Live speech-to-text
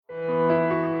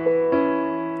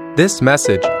This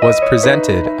message was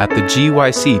presented at the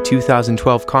GYC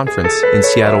 2012 conference in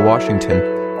Seattle, Washington.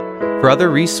 For other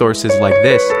resources like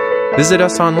this, visit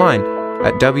us online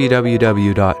at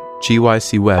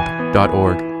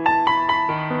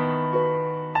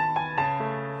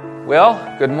www.gycweb.org.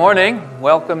 Well, good morning.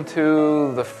 Welcome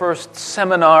to the first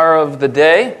seminar of the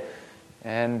day.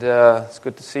 And it's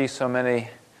good to see so many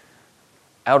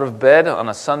out of bed on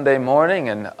a Sunday morning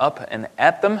and up and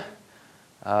at them.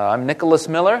 I'm Nicholas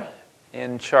Miller,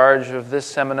 in charge of this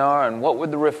seminar, and what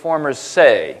would the Reformers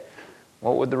say?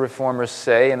 What would the Reformers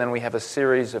say? And then we have a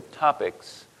series of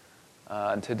topics.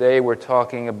 And today we're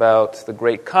talking about the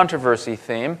great controversy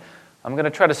theme. I'm going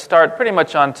to try to start pretty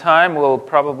much on time. We'll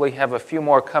probably have a few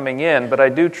more coming in, but I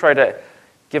do try to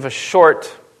give a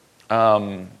short,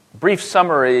 brief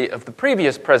summary of the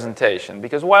previous presentation,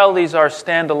 because while these are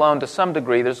standalone to some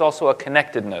degree, there's also a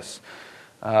connectedness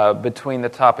between the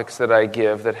topics that I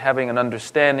give, that having an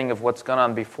understanding of what's gone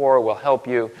on before will help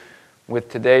you with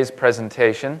today's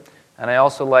presentation. And I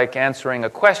also like answering a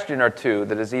question or two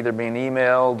that has either been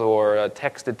emailed or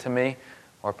texted to me,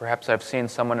 or perhaps I've seen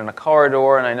someone in a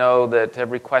corridor, and I know that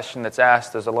every question that's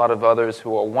asked, there's a lot of others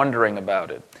who are wondering about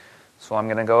it. So I'm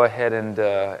going to go ahead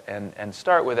and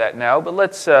start with that now. But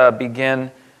let's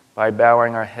begin by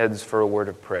bowing our heads for a word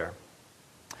of prayer.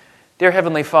 Dear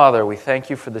Heavenly Father, we thank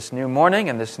you for this new morning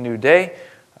and this new day.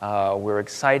 We're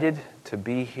excited to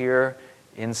be here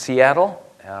in Seattle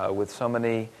with so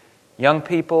many young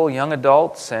people, young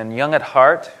adults, and young at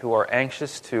heart who are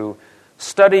anxious to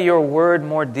study your word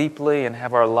more deeply and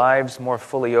have our lives more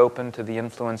fully open to the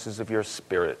influences of your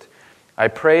Spirit. I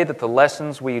pray that the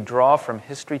lessons we draw from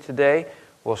history today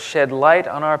will shed light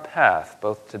on our path,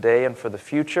 both today and for the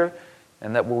future,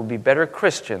 and that we'll be better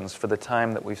Christians for the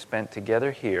time that we've spent together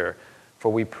here.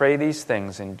 For we pray these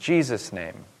things in Jesus'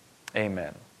 name.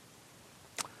 Amen.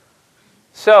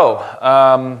 So,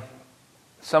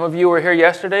 some of you were here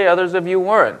yesterday, others of you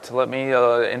weren't. Let me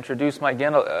introduce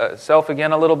myself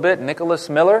again a little bit.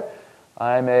 Nicholas Miller.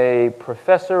 I'm a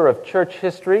professor of church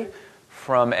history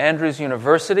from Andrews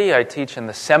University. I teach in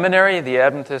the seminary,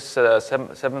 the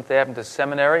Seventh-day Adventist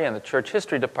Seminary, and the church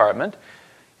history department.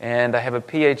 And I have a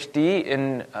PhD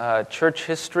in church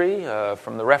history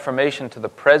from the Reformation to the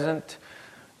present,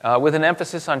 with an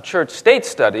emphasis on church-state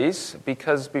studies,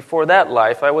 because before that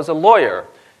life I was a lawyer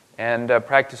and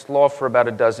practiced law for about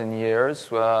a dozen years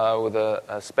with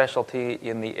a specialty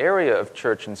in the area of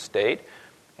church and state.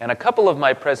 And a couple of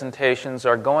my presentations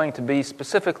are going to be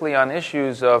specifically on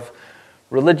issues of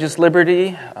religious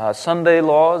liberty, Sunday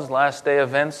laws, last day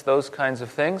events, those kinds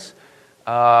of things.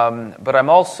 But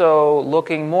I'm also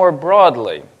looking more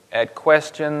broadly at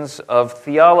questions of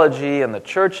theology in the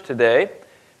church today.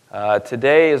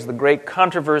 Today is the great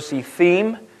controversy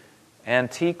theme,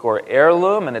 antique or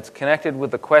heirloom, and it's connected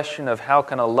with the question of how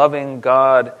can a loving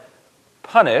God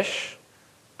punish.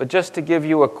 But just to give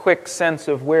you a quick sense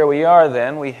of where we are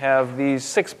then, we have these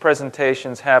 6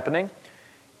 presentations happening.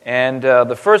 And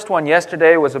the first one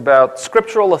yesterday was about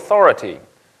scriptural authority.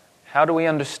 How do we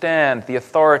understand the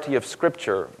authority of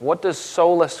Scripture? What does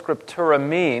sola scriptura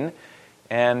mean?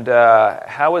 And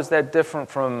how is that different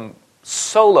from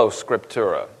solo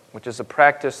scriptura, which is a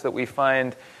practice that we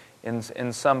find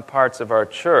in some parts of our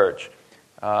church?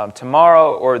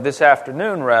 Tomorrow, or this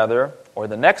afternoon rather, or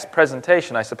the next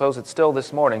presentation, I suppose it's still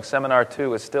this morning, Seminar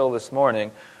 2 is still this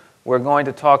morning, we're going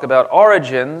to talk about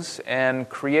origins and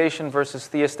creation versus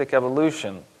theistic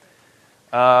evolution.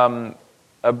 A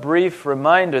brief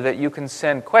reminder that you can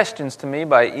send questions to me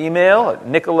by email at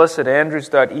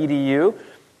nicholas@andrews.edu,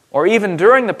 or even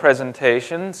during the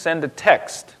presentation, send a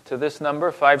text to this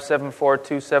number,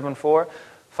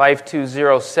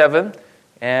 574-274-5207.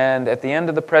 And at the end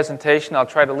of the presentation, I'll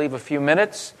try to leave a few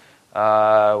minutes.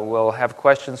 We'll have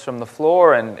questions from the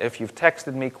floor, and if you've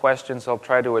texted me questions, I'll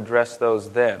try to address those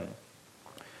then.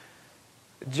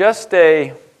 Just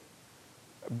a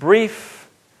brief,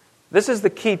 this is the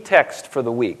key text for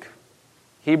the week.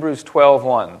 Hebrews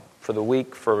 12:1 for the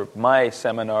week, for my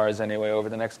seminars anyway, over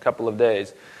the next couple of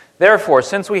days. Therefore,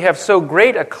 since we have so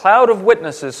great a cloud of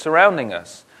witnesses surrounding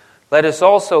us, let us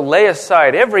also lay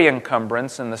aside every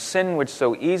encumbrance and the sin which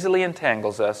so easily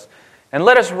entangles us, and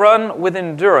let us run with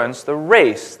endurance the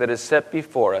race that is set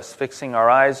before us, fixing our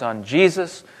eyes on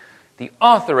Jesus, the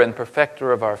author and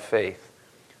perfecter of our faith.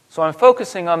 So I'm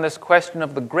focusing on this question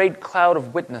of the great cloud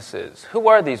of witnesses. Who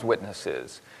are these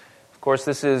witnesses? Of course,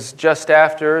 this is just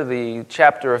after the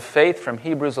chapter of faith from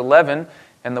Hebrews 11,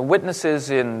 and the witnesses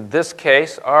in this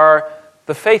case are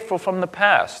the faithful from the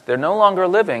past. They're no longer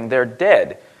living, they're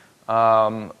dead.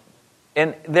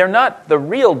 And they're not the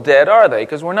real dead, are they?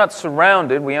 Because we're not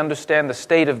surrounded. We understand the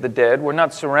state of the dead. We're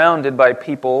not surrounded by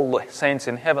people, saints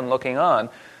in heaven, looking on.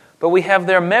 But we have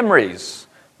their memories.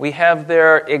 We have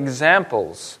their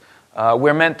examples.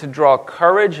 We're meant to draw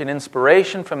courage and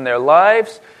inspiration from their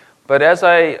lives. But as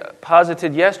I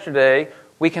posited yesterday,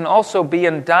 we can also be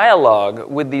in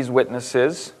dialogue with these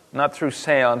witnesses, not through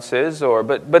seances,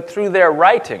 but through their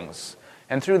writings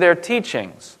and through their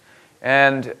teachings.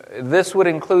 And this would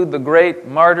include the great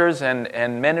martyrs and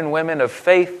men and women of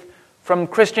faith from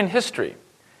Christian history.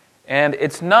 And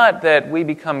it's not that we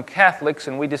become Catholics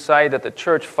and we decide that the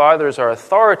church fathers are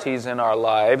authorities in our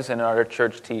lives and our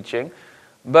church teaching,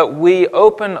 but we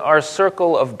open our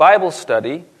circle of Bible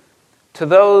study to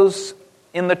those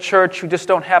in the church who just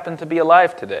don't happen to be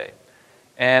alive today.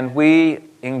 And we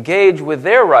engage with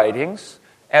their writings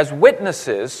as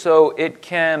witnesses so it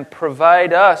can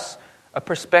provide us a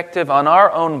perspective on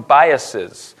our own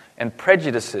biases and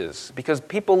prejudices, because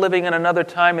people living in another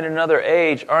time and another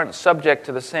age aren't subject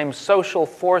to the same social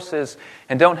forces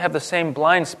and don't have the same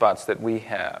blind spots that we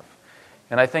have.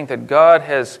 And I think that God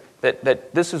has,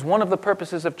 that this is one of the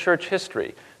purposes of church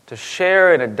history, to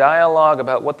share in a dialogue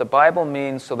about what the Bible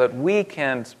means so that we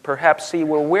can perhaps see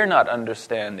where we're not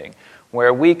understanding,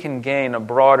 where we can gain a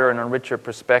broader and a richer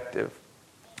perspective.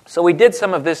 So we did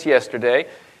some of this yesterday.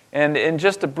 And in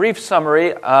just a brief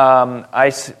summary,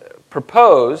 I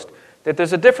proposed that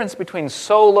there's a difference between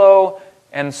solo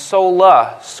and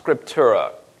sola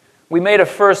scriptura. We made a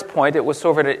first point, it was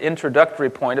sort of an introductory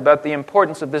point, about the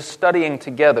importance of this studying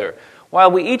together.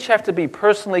 While we each have to be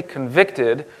personally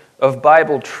convicted of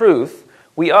Bible truth,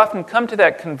 we often come to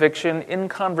that conviction in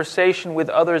conversation with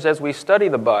others as we study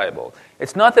the Bible.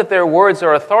 It's not that their words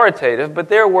are authoritative, but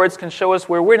their words can show us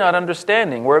where we're not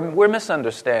understanding, where we're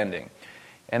misunderstanding.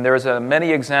 And there's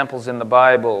many examples in the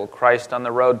Bible, Christ on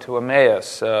the road to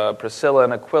Emmaus, Priscilla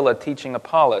and Aquila teaching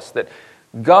Apollos, that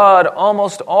God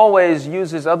almost always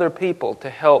uses other people to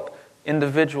help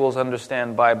individuals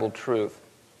understand Bible truth.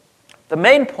 The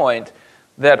main point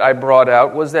that I brought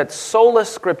out was that sola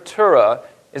scriptura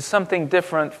is something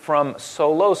different from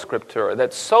solo scriptura.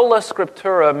 That sola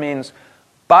scriptura means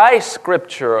by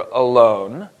Scripture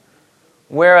alone,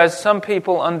 whereas some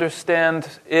people understand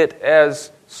it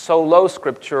as solo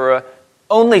scriptura,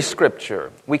 only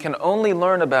Scripture. We can only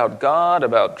learn about God,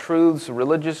 about truths,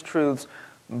 religious truths,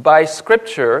 by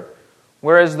Scripture,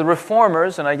 whereas the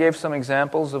Reformers, and I gave some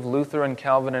examples of Luther and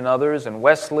Calvin and others, and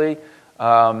Wesley,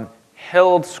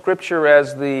 held Scripture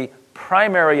as the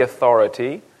primary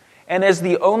authority and as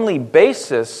the only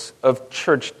basis of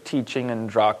church teaching and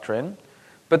doctrine,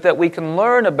 but that we can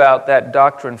learn about that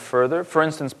doctrine further. For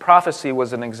instance, prophecy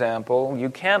was an example. You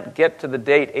can't get to the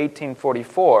date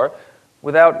 1844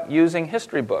 without using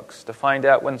history books to find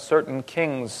out when certain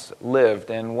kings lived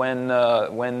and when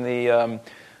the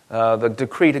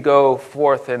decree to go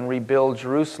forth and rebuild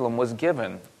Jerusalem was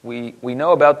given. We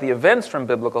know about the events from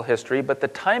biblical history, but the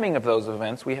timing of those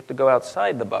events, we have to go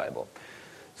outside the Bible.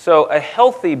 So a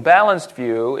healthy, balanced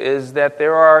view is that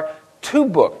there are two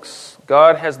books.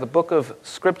 God has the book of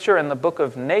Scripture and the book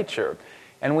of nature.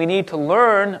 And we need to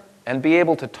learn and be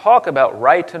able to talk about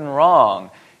right and wrong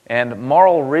and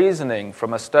moral reasoning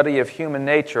from a study of human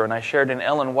nature. And I shared an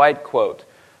Ellen White quote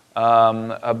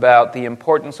about the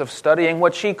importance of studying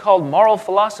what she called moral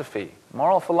philosophy.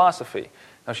 Moral philosophy.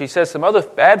 Now, she says some other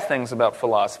bad things about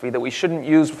philosophy, that we shouldn't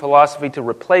use philosophy to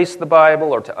replace the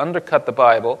Bible or to undercut the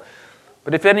Bible.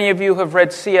 But if any of you have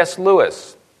read C.S.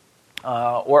 Lewis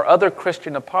or other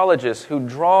Christian apologists who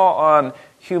draw on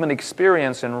human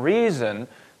experience and reason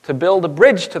to build a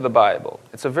bridge to the Bible,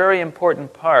 it's a very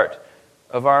important part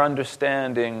of our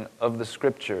understanding of the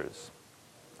Scriptures.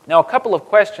 Now, a couple of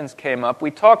questions came up.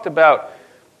 We talked about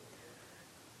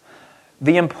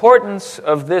the importance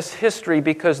of this history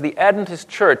because the Adventist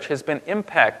Church has been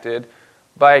impacted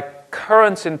by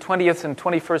currents in 20th and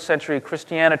 21st century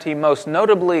Christianity, most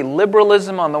notably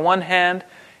liberalism on the one hand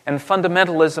and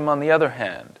fundamentalism on the other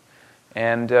hand.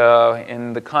 And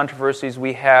in the controversies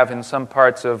we have in some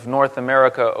parts of North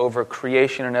America over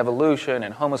creation and evolution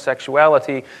and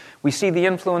homosexuality, we see the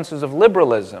influences of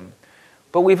liberalism.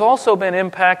 But we've also been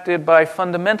impacted by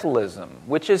fundamentalism,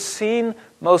 which is seen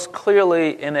most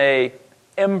clearly in an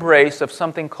embrace of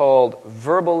something called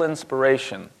verbal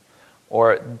inspiration,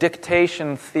 or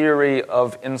dictation theory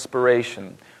of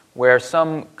inspiration, where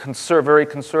some very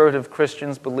conservative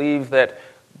Christians believe that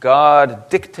God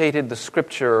dictated the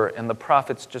Scripture and the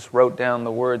prophets just wrote down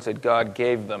the words that God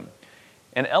gave them.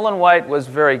 And Ellen White was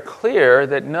very clear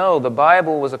that no, the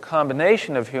Bible was a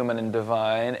combination of human and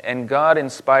divine, and God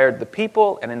inspired the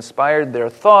people and inspired their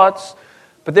thoughts,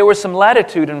 But there was some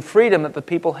latitude and freedom that the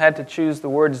people had to choose the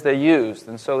words they used.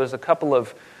 And so there's a couple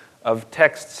of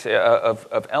texts,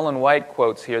 of Ellen White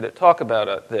quotes here that talk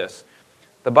about this.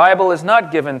 The Bible is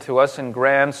not given to us in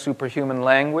grand superhuman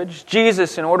language.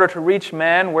 Jesus, in order to reach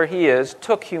man where he is,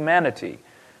 took humanity.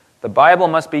 The Bible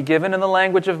must be given in the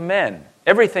language of men.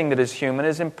 Everything that is human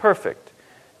is imperfect.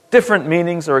 Different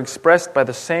meanings are expressed by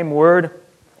the same word.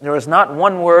 There is not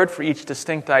one word for each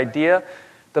distinct idea.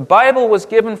 The Bible was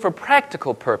given for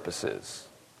practical purposes.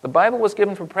 The Bible was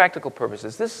given for practical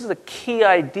purposes. This is a key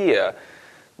idea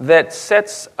that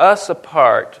sets us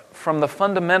apart from the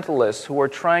fundamentalists who are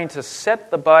trying to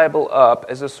set the Bible up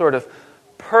as a sort of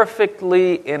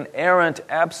perfectly inerrant,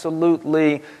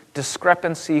 absolutely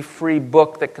discrepancy-free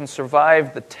book that can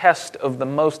survive the test of the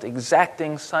most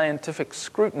exacting scientific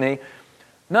scrutiny.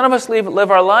 None of us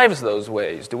live our lives those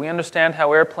ways. Do we understand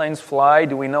how airplanes fly?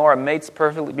 Do we know our mates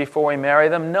perfectly before we marry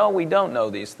them? No, we don't know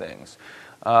these things.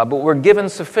 But we're given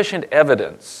sufficient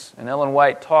evidence. And Ellen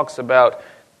White talks about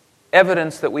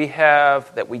evidence that we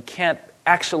have that we can't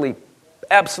actually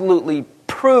absolutely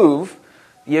prove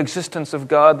the existence of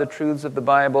God, the truths of the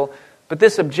Bible. But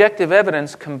this objective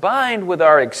evidence, combined with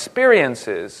our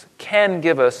experiences, can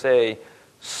give us a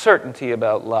certainty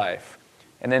about life.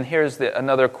 And then here's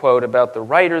another quote about the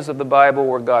writers of the Bible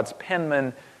were God's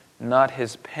penmen, not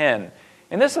his pen.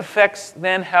 And this affects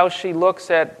then how she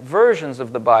looks at versions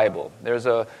of the Bible. There's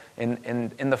in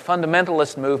the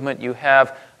fundamentalist movement, you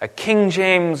have a King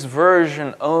James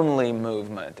Version only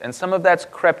movement. And some of that's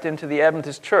crept into the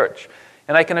Adventist Church.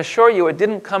 And I can assure you it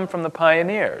didn't come from the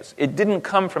pioneers. It didn't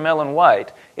come from Ellen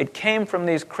White. It came from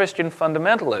these Christian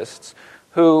fundamentalists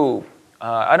who,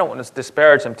 I don't want to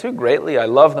disparage them too greatly. I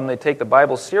love them. They take the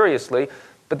Bible seriously.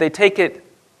 But they take it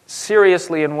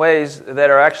seriously in ways that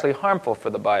are actually harmful for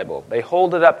the Bible. They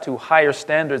hold it up to higher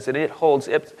standards that it holds.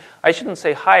 I shouldn't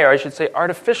say higher, I should say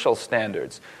artificial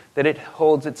standards that it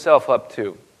holds itself up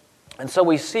to. And so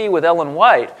we see with Ellen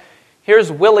White,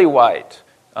 here's Willie White,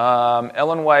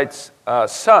 Ellen White's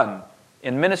son,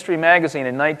 in Ministry Magazine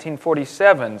in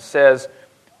 1947 says,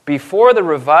 before the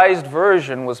Revised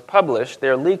Version was published,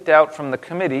 there leaked out from the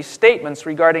committee statements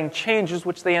regarding changes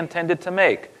which they intended to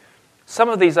make. Some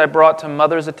of these I brought to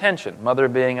Mother's attention, Mother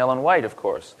being Ellen White, of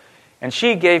course. And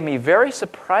she gave me very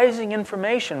surprising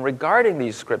information regarding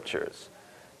these scriptures.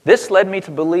 This led me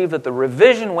to believe that the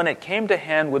revision, when it came to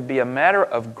hand, would be a matter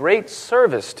of great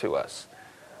service to us.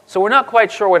 So we're not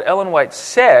quite sure what Ellen White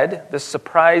said, this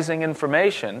surprising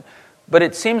information, but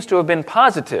it seems to have been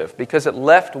positive because it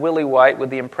left Willie White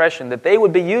with the impression that they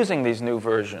would be using these new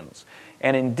versions.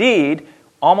 And indeed,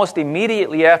 almost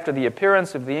immediately after the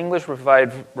appearance of the English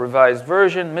Revised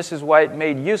Version, Mrs. White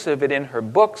made use of it in her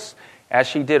books, as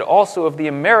she did also of the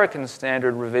American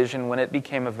Standard Revision when it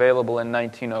became available in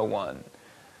 1901.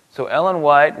 So Ellen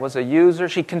White was a user.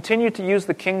 She continued to use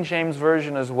the King James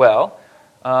Version as well,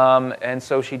 and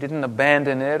so she didn't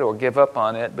abandon it or give up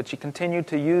on it, but she continued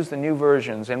to use the new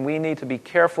versions, and we need to be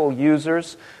careful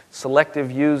users,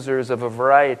 selective users of a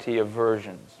variety of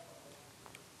versions.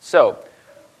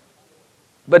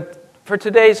 But for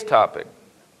today's topic,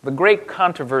 the great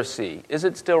controversy, is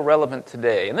it still relevant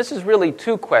today? And this is really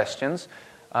two questions.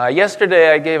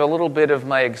 Yesterday I gave a little bit of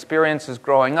my experiences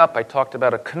growing up. I talked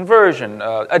about a conversion,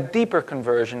 a deeper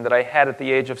conversion that I had at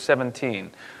the age of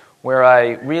 17, where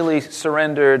I really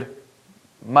surrendered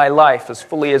my life as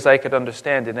fully as I could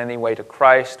understand it anyway to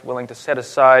Christ, willing to set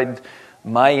aside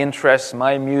my interests,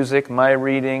 my music, my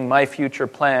reading, my future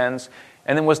plans,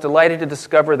 and then was delighted to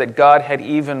discover that God had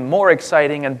even more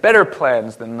exciting and better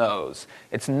plans than those.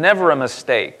 It's never a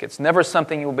mistake. It's never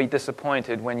something you'll be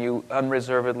disappointed when you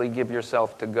unreservedly give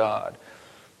yourself to God.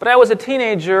 But I was a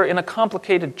teenager in a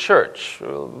complicated church,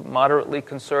 a moderately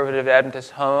conservative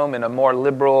Adventist home in a more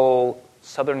liberal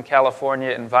Southern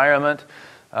California environment,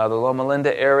 the Loma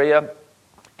Linda area,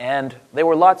 and there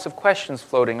were lots of questions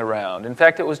floating around. In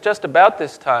fact, it was just about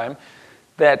this time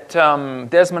that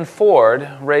Desmond Ford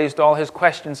raised all his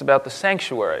questions about the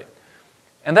sanctuary.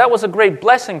 And that was a great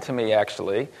blessing to me,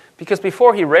 actually, because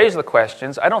before he raised the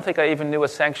questions, I don't think I even knew a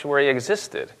sanctuary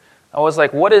existed. I was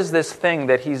like, what is this thing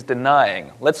that he's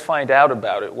denying? Let's find out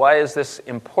about it. Why is this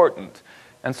important?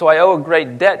 And so I owe a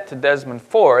great debt to Desmond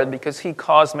Ford because he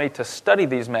caused me to study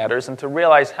these matters and to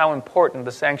realize how important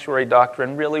the sanctuary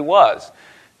doctrine really was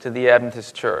to the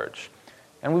Adventist Church.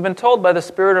 And we've been told by the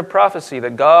spirit of prophecy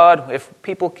that God, if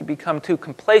people become too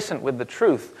complacent with the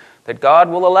truth, that God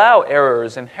will allow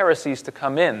errors and heresies to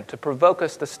come in to provoke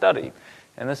us to study.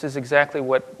 And this is exactly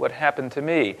what happened to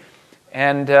me.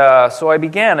 And so I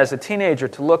began as a teenager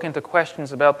to look into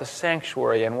questions about the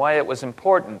sanctuary and why it was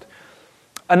important.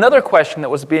 Another question that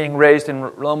was being raised in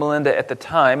Loma Linda at the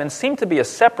time, and seemed to be a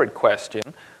separate question,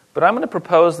 but I'm going to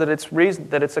propose that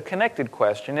it's a connected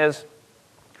question, is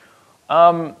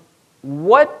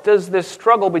what does this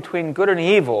struggle between good and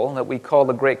evil, that we call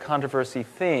the great controversy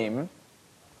theme,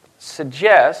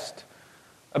 suggest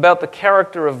about the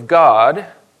character of God?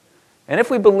 And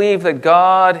if we believe that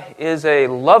God is a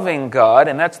loving God,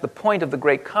 and that's the point of the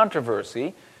great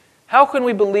controversy, how can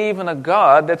we believe in a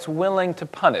God that's willing to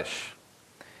punish?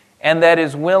 And that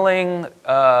is willing,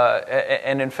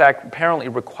 and in fact apparently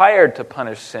required to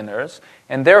punish sinners,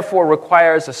 and therefore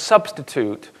requires a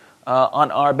substitute on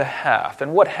our behalf.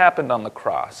 And what happened on the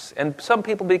cross? And some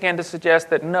people began to suggest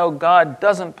that no, God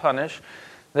doesn't punish,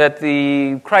 that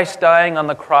the Christ dying on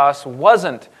the cross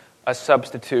wasn't a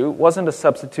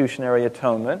substitutionary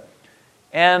atonement.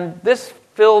 And this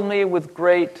filled me with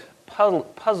great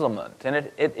puzzlement.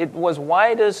 And it was,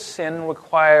 why does sin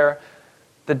require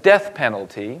the death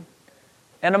penalty?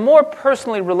 And a more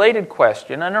personally related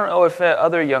question, I don't know if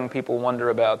other young people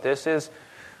wonder about this, is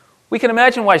we can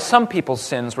imagine why some people's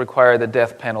sins require the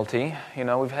death penalty. You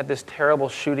know, we've had this terrible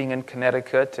shooting in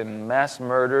Connecticut and mass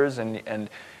murders and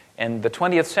the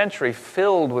 20th century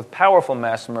filled with powerful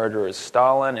mass murderers,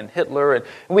 Stalin and Hitler. And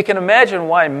we can imagine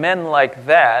why men like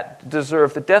that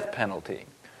deserve the death penalty.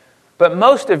 But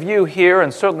most of you here,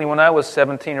 and certainly when I was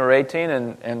 17 or 18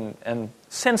 and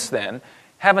since then,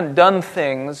 haven't done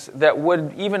things that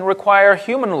would even require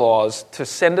human laws to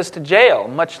send us to jail,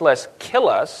 much less kill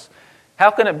us. How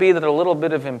can it be that a little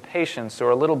bit of impatience or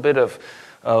a little bit of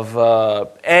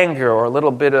anger or a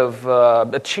little bit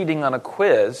of cheating on a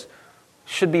quiz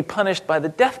should be punished by the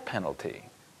death penalty?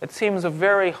 It seems a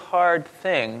very hard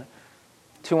thing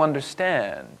to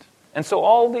understand. And so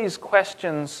all these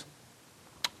questions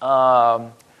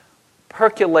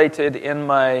percolated in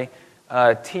my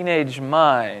teenage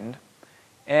mind,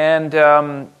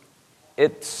 and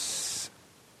it's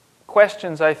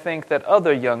questions, I think, that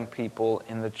other young people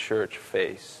in the church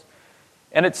face.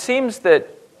 And it seems that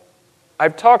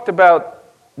I've talked about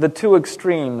the two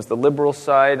extremes, the liberal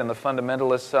side and the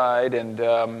fundamentalist side,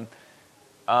 and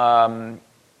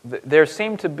there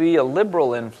seemed to be a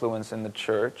liberal influence in the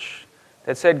church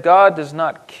that said God does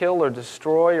not kill or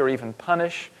destroy or even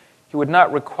punish. He would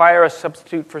not require a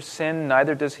substitute for sin,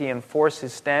 neither does he enforce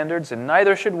his standards, and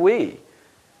neither should we.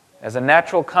 As a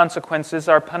natural consequence is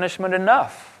our punishment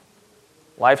enough.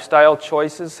 Lifestyle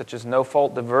choices such as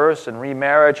no-fault divorce and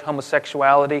remarriage,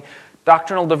 homosexuality,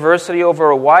 doctrinal diversity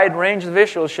over a wide range of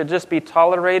issues should just be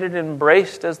tolerated and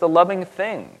embraced as the loving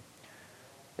thing.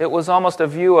 It was almost a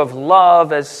view of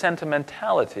love as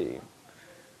sentimentality.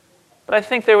 But I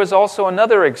think there was also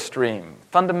another extreme.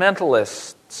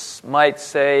 Fundamentalists might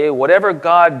say whatever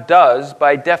God does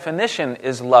by definition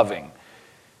is loving.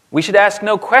 We should ask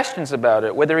no questions about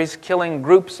it, whether he's killing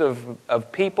groups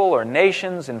of people or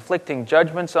nations, inflicting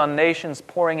judgments on nations,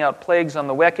 pouring out plagues on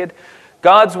the wicked.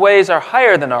 God's ways are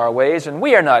higher than our ways, and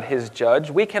we are not his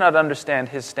judge. We cannot understand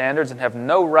his standards and have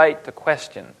no right to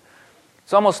question.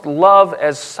 It's almost love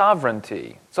as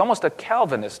sovereignty. It's almost a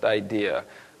Calvinist idea.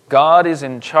 God is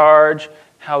in charge.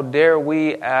 How dare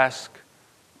we ask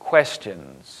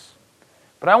questions?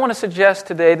 But I want to suggest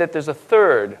today that there's a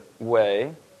third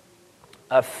way,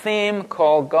 a theme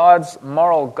called God's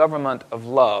moral government of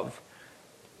love,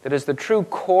 that is the true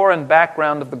core and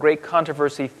background of the great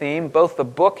controversy theme, both the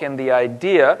book and the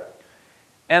idea,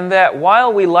 and that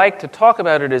while we like to talk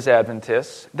about it as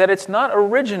Adventists, that it's not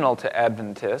original to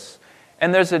Adventists,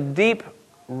 and there's a deep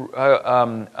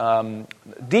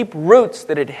roots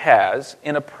that it has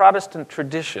in a Protestant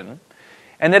tradition,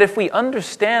 and that if we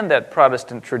understand that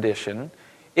Protestant tradition,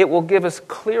 it will give us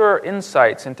clearer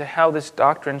insights into how this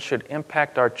doctrine should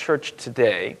impact our church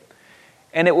today.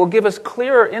 And it will give us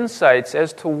clearer insights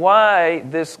as to why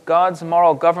this God's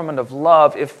moral government of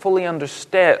love, if fully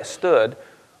understood,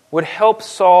 would help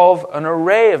solve an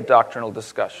array of doctrinal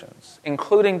discussions,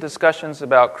 including discussions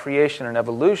about creation and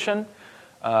evolution,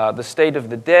 the state of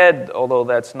the dead, although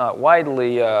that's not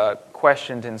widely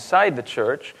questioned inside the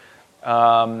church,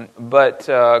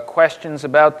 but questions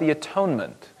about the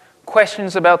atonement,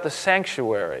 questions about the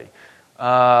sanctuary.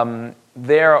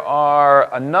 There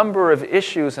are a number of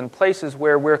issues and places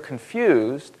where we're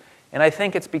confused, and I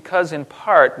think it's because, in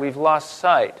part, we've lost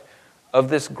sight of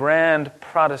this grand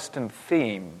Protestant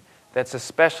theme that's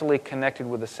especially connected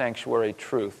with the sanctuary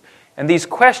truth. And these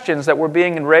questions that were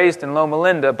being raised in Loma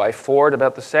Linda by Ford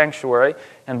about the sanctuary,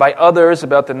 and by others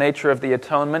about the nature of the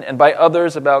atonement, and by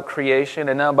others about creation,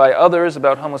 and now by others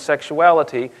about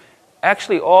homosexuality,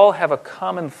 actually all have a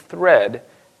common thread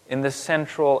in this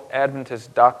central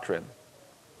Adventist doctrine.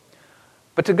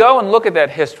 But to go and look at that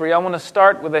history, I want to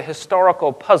start with a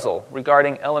historical puzzle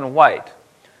regarding Ellen White.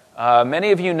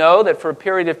 Many of you know that for a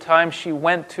period of time she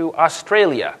went to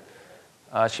Australia.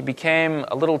 She became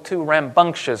a little too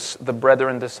rambunctious, the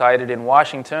brethren decided in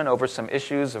Washington, over some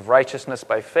issues of righteousness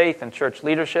by faith and church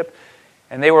leadership.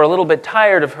 And they were a little bit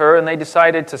tired of her, and they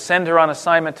decided to send her on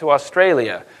assignment to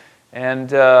Australia.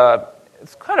 And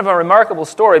it's kind of a remarkable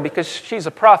story because she's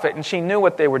a prophet and she knew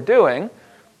what they were doing.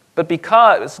 But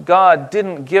because God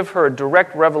didn't give her a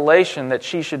direct revelation that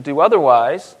she should do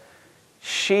otherwise,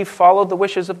 she followed the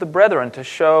wishes of the brethren to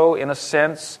show, in a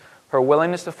sense, her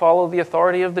willingness to follow the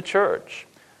authority of the church,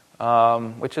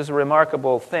 which is a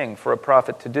remarkable thing for a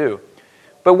prophet to do.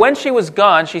 But when she was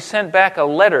gone, she sent back a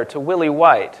letter to Willie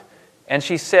White, and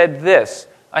she said this: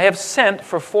 "I have sent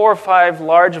for 4 or 5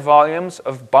 large volumes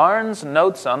of Barnes'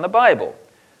 Notes on the Bible.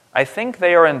 I think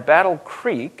they are in Battle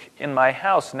Creek in my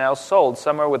house now sold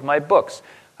somewhere with my books.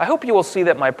 I hope you will see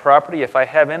that my property, if I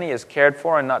have any, is cared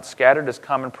for and not scattered as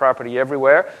common property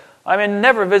everywhere. I may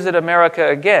never visit America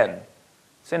again."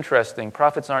 It's interesting.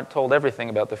 Prophets aren't told everything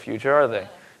about the future, are they?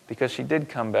 Because she did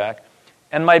come back.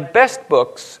 "And my best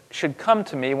books should come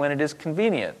to me when it is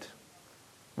convenient."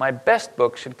 My best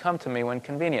books should come to me when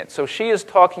convenient. So she is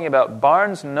talking about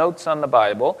Barnes' Notes on the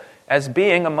Bible as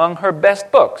being among her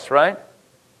best books, right?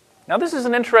 Now, this is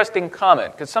an interesting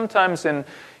comment, because sometimes in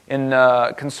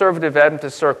conservative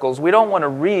Adventist circles, we don't want to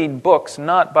read books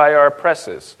not by our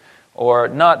presses or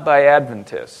not by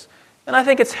Adventists. And I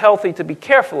think it's healthy to be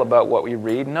careful about what we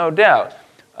read, no doubt.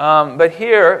 But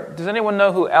here, does anyone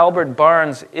know who Albert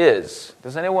Barnes is?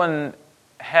 Does anyone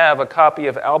have a copy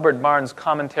of Albert Barnes'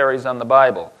 commentaries on the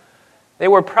Bible? They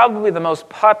were probably the most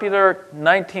popular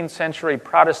 19th century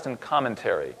Protestant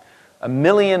commentary. 1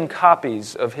 million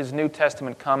copies of his New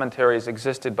Testament commentaries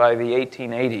existed by the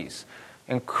 1880s.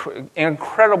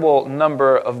 Incredible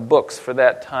number of books for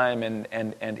that time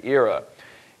and era.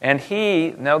 And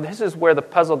now this is where the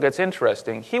puzzle gets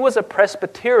interesting. He was a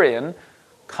Presbyterian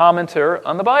commenter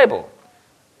on the Bible.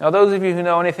 Now, those of you who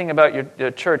know anything about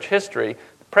your church history,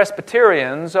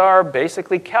 Presbyterians are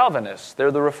basically Calvinists.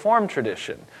 They're the Reformed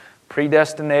tradition.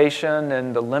 Predestination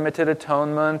and the limited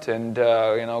atonement and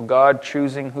God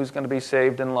choosing who's going to be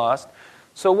saved and lost.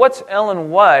 So what's Ellen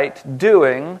White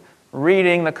doing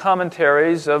reading the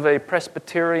commentaries of a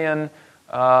Presbyterian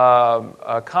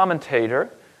commentator?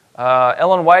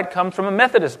 Ellen White comes from a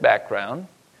Methodist background,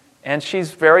 and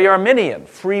she's very Arminian,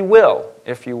 free will,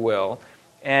 if you will.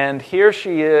 And here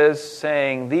she is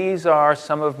saying, these are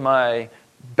some of my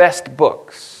best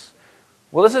books.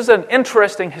 Well, this is an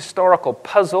interesting historical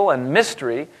puzzle and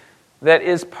mystery that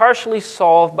is partially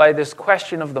solved by this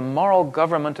question of the moral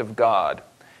government of God,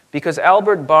 because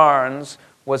Albert Barnes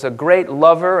was a great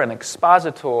lover and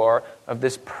expositor of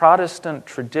this Protestant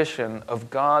tradition of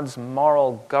God's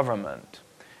moral government.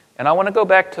 And I want to go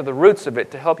back to the roots of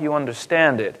it to help you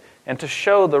understand it and to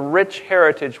show the rich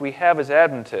heritage we have as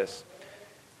Adventists.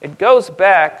 It goes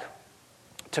back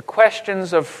to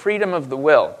questions of freedom of the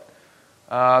will.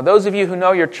 Those of you who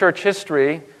know your church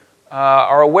history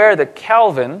are aware that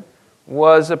Calvin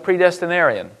was a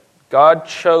predestinarian. God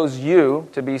chose you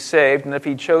to be saved, and if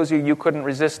he chose you, you couldn't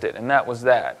resist it, and that was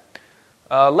that.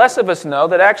 Less of us know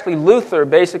that actually Luther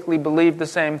basically believed the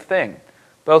same thing.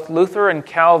 Both Luther and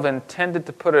Calvin tended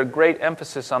to put a great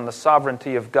emphasis on the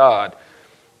sovereignty of God.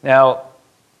 Now,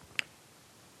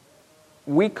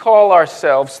 we call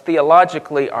ourselves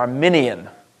theologically Arminian.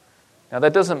 Now,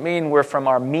 that doesn't mean we're from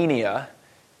Armenia.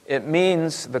 It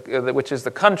means, which is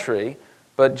the country,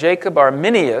 but Jacob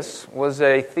Arminius was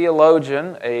a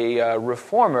theologian, a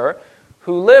reformer,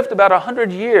 who lived about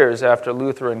 100 years after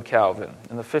Luther and Calvin,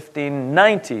 in the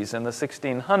 1590s and the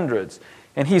 1600s.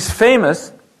 And he's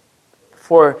famous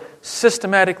for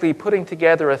systematically putting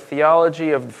together a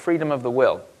theology of the freedom of the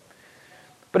will.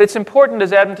 But it's important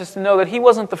as Adventists to know that he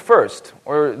wasn't the first,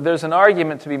 or there's an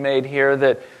argument to be made here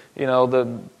that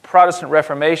the Protestant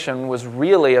Reformation was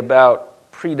really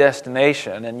about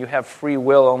predestination, and you have free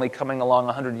will only coming along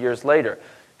 100 years later.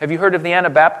 Have you heard of the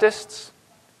Anabaptists?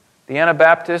 The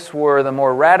Anabaptists were the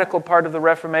more radical part of the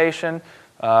Reformation.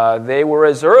 They were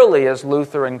as early as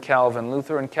Luther and Calvin.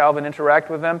 Luther and Calvin interact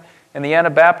with them. And the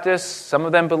Anabaptists, some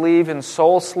of them believe in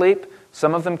soul sleep,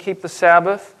 some of them keep the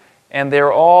Sabbath, and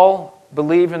they're all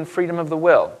believe in freedom of the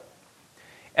will.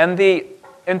 And the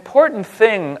important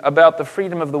thing about the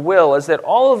freedom of the will is that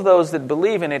all of those that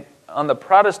believe in it on the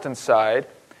Protestant side,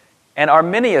 and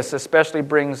Arminius especially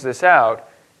brings this out,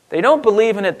 they don't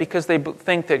believe in it because they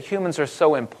think that humans are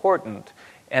so important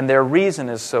and their reason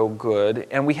is so good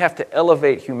and we have to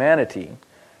elevate humanity.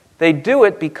 They do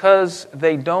it because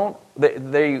they don't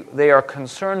they are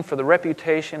concerned for the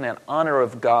reputation and honor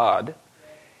of God,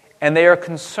 and they are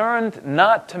concerned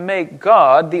not to make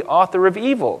God the author of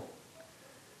evil.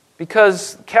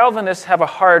 Because Calvinists have a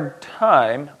hard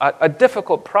time, a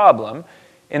difficult problem,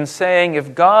 in saying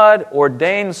if God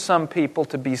ordains some people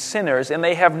to be sinners and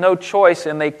they have no choice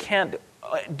and they can't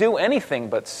do anything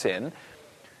but sin,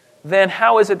 then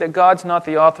how is it that God's not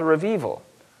the author of evil?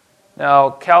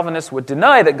 Now, Calvinists would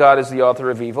deny that God is the author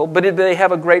of evil, but they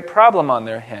have a great problem on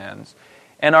their hands.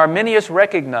 And Arminius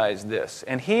recognized this,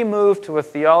 and he moved to a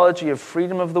theology of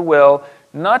freedom of the will,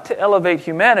 not to elevate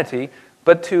humanity,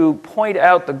 but to point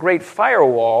out the great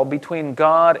firewall between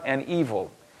God and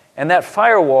evil. And that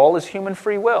firewall is human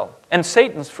free will, and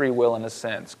Satan's free will in a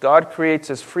sense. God creates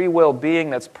this free will being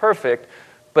that's perfect,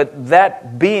 but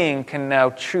that being can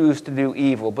now choose to do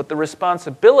evil. But the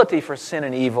responsibility for sin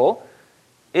and evil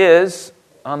is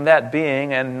on that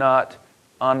being and not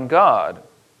on God.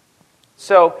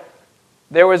 So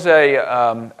there was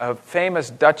a famous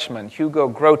Dutchman, Hugo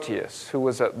Grotius, who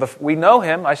was we know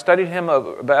him. I studied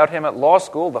about him at law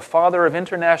school, the father of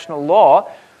international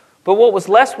law. But what was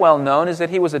less well known is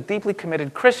that he was a deeply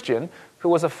committed Christian who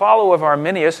was a follower of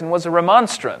Arminius and was a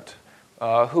remonstrant,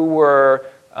 who were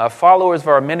followers of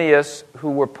Arminius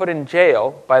who were put in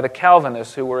jail by the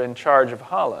Calvinists who were in charge of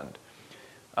Holland.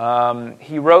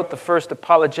 He wrote the first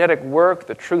apologetic work,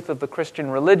 The Truth of the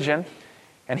Christian Religion,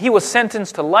 and he was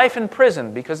sentenced to life in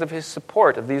prison because of his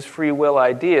support of these free will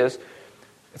ideas.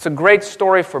 It's a great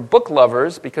story for book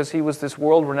lovers because he was this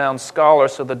world-renowned scholar,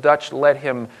 so the Dutch let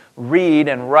him read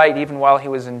and write even while he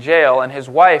was in jail, and his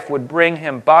wife would bring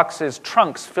him boxes,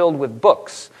 trunks filled with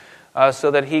books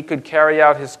so that he could carry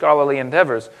out his scholarly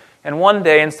endeavors. And one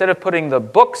day, instead of putting the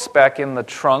books back in the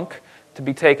trunk to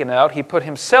be taken out, he put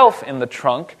himself in the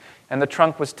trunk, and the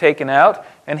trunk was taken out,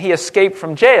 and he escaped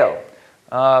from jail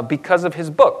because of his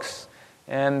books.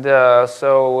 And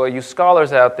so you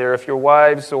scholars out there, if your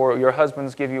wives or your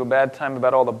husbands give you a bad time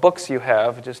about all the books you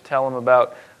have, just tell them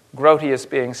about Grotius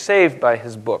being saved by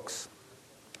his books.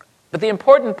 But the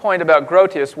important point about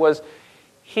Grotius was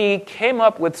he came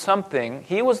up with something.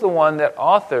 He was the one that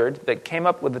came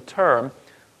up with the term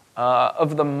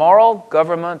of the moral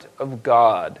government of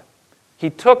God. He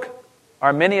took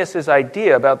Arminius'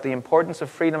 idea about the importance of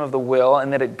freedom of the will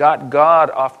and that it got God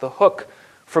off the hook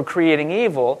for creating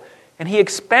evil, and he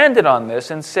expanded on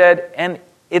this and said, and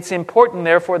it's important,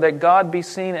 therefore, that God be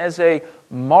seen as a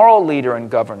moral leader and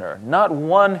governor, not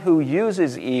one who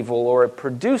uses evil or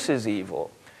produces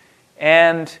evil.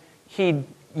 And he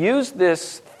used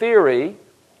this theory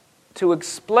to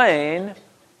explain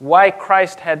why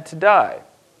Christ had to die.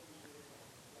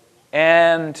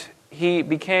 And he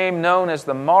became known as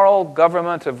the moral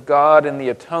government of God in the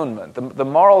atonement, the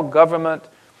moral government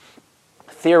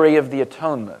theory of the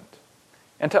atonement.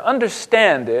 And to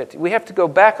understand it, we have to go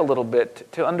back a little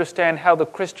bit to understand how the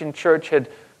Christian church had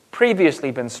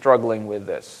previously been struggling with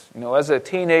this. You know, as a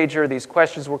teenager, these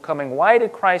questions were coming, why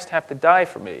did Christ have to die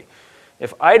for me?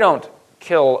 If I don't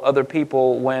kill other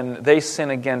people when they sin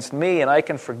against me and I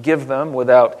can forgive them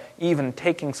without even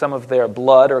taking some of their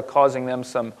blood or causing them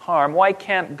some harm, why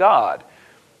can't God?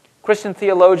 Christian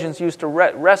theologians used to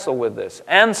wrestle with this.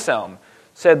 Anselm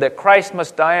said that Christ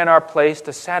must die in our place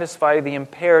to satisfy the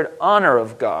impaired honor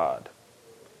of God.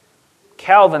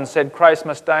 Calvin said Christ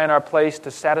must die in our place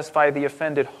to satisfy the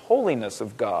offended holiness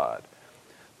of God.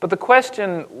 But the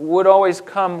question would always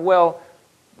come, well,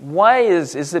 why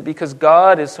is it because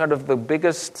God is sort of the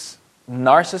biggest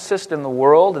narcissist in the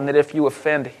world, and that if you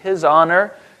offend his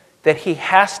honor, that he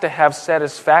has to have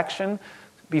satisfaction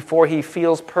before he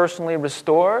feels personally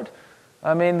restored?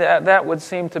 I mean, that would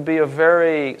seem to be a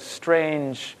very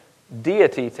strange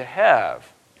deity to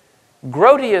have.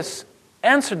 Grotius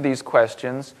answered these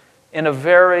questions in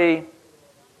a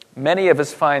many of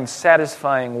us find,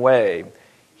 satisfying way.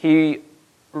 He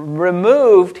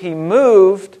moved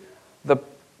the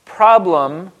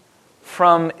problem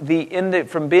from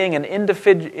being an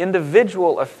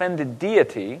individual offended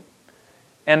deity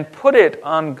and put it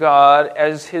on God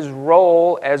as his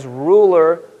role as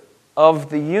ruler of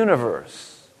the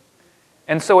universe.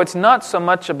 And so it's not so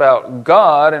much about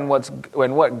God and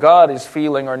what God is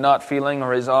feeling or not feeling,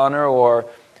 or his honor, or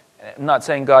I'm not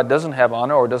saying God doesn't have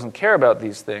honor or doesn't care about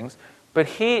these things, but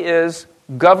he is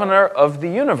governor of the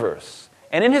universe.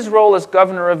 And in his role as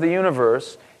governor of the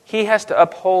universe, he has to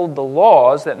uphold the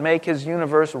laws that make his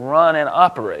universe run and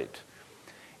operate.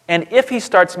 And if he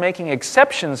starts making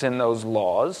exceptions in those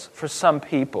laws for some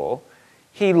people,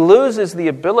 he loses the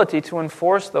ability to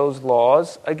enforce those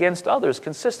laws against others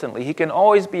consistently. He can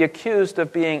always be accused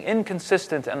of being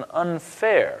inconsistent and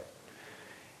unfair.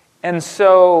 And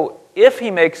so if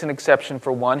he makes an exception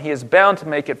for one, he is bound to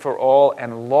make it for all,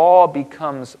 and law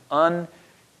becomes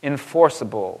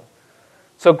unenforceable.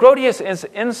 So Grotius'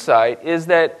 insight is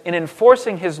that in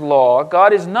enforcing his law,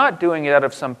 God is not doing it out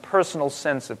of some personal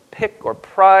sense of pique or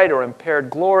pride or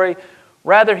impaired glory.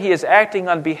 Rather, he is acting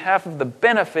on behalf of the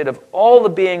benefit of all the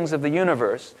beings of the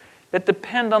universe that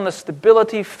depend on the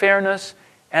stability, fairness,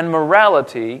 and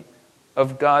morality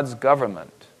of God's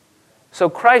government. So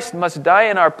Christ must die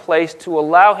in our place to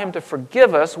allow him to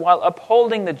forgive us while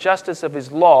upholding the justice of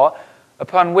his law,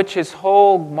 upon which his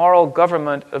whole moral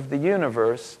government of the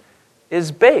universe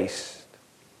is based.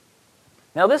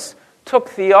 Now, this took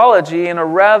theology in a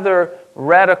rather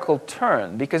radical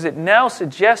turn, because it now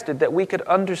suggested that we could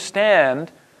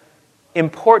understand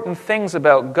important things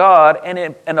about God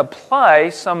and apply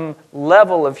some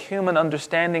level of human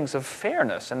understandings of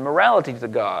fairness and morality to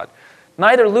God.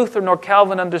 Neither Luther nor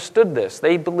Calvin understood this.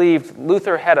 They believed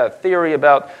Luther had a theory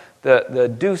about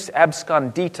the Deus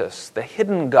absconditus, the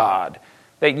hidden God.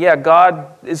 That, yeah,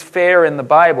 God is fair in the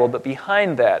Bible, but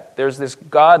behind that, there's this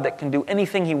God that can do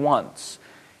anything he wants.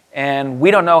 And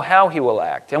we don't know how he will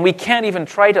act. And we can't even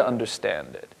try to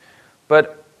understand it.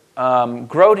 But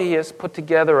Grotius put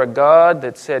together a God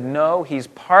that said, no, he's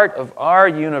part of our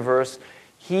universe.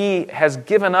 He has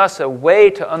given us a way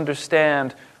to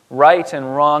understand right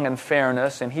and wrong and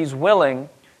fairness, and he's willing.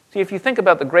 See, if you think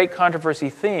about the great controversy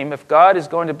theme, if God is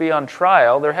going to be on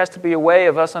trial, there has to be a way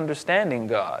of us understanding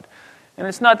God. And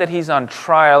it's not that he's on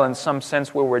trial in some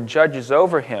sense where we're judges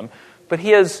over him, but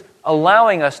he is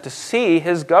allowing us to see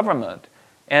his government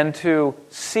and to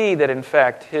see that, in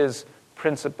fact, his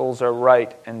principles are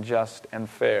right and just and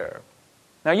fair.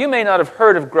 Now, you may not have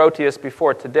heard of Grotius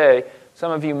before today.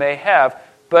 Some of you may have,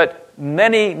 but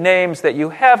many names that you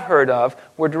have heard of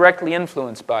were directly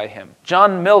influenced by him.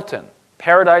 John Milton,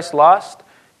 Paradise Lost,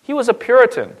 he was a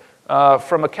Puritan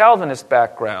from a Calvinist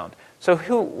background. So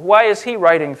why is he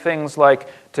writing things like,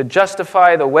 to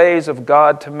justify the ways of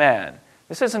God to man?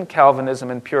 This isn't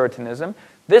Calvinism and Puritanism.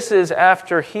 This is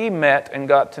after he met and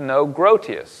got to know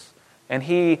Grotius. And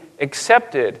he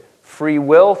accepted free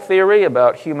will theory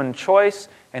about human choice,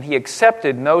 and he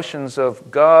accepted notions of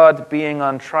God being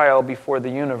on trial before the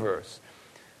universe.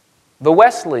 The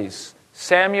Wesleys,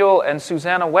 Samuel and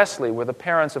Susanna Wesley, were the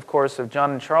parents, of course, of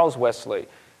John and Charles Wesley.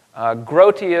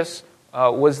 Grotius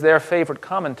was their favorite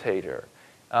commentator.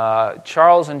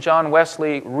 Charles and John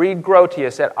Wesley read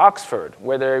Grotius at Oxford,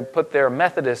 where they put their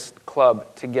Methodist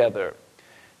club together.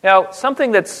 Now,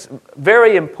 something that's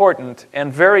very important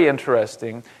and very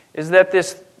interesting is that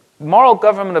this moral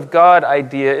government of God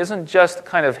idea isn't just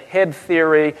kind of head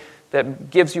theory that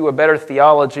gives you a better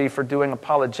theology for doing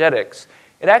apologetics.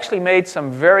 It actually made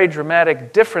some very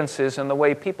dramatic differences in the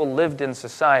way people lived in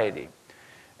society.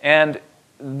 And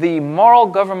the moral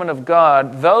government of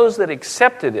God, those that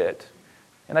accepted it,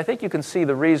 and I think you can see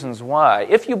the reasons why.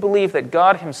 If you believe that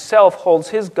God himself holds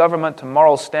his government to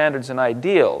moral standards and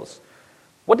ideals,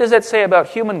 what does that say about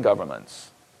human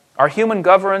governments? Are human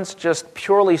governments just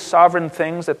purely sovereign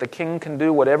things that the king can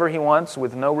do whatever he wants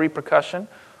with no repercussion?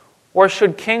 Or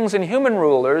should kings and human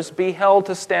rulers be held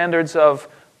to standards of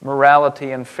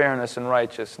morality and fairness and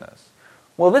righteousness?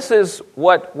 Well, this is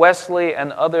what Wesley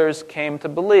and others came to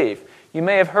believe. You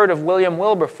may have heard of William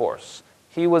Wilberforce.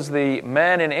 He was the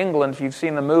man in England, if you've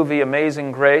seen the movie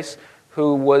Amazing Grace,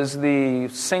 who was the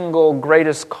single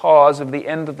greatest cause of the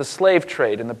end of the slave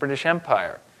trade in the British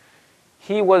Empire.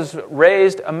 He was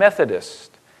raised a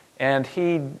Methodist, and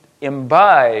he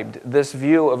imbibed this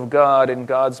view of God and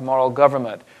God's moral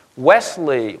government.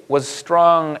 Wesley was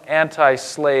strong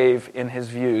anti-slave in his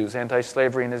views,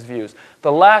 anti-slavery in his views.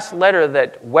 The last letter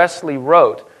that Wesley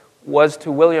wrote was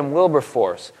to William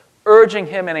Wilberforce, urging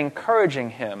him and encouraging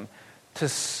him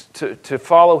to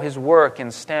follow his work in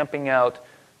stamping out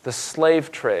the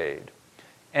slave trade.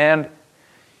 And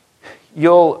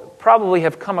you'll probably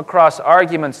have come across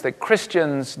arguments that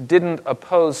Christians didn't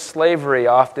oppose slavery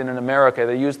often in America.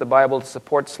 They used the Bible to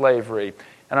support slavery.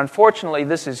 And unfortunately,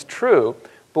 this is true.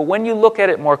 But when you look at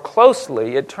it more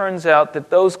closely, it turns out that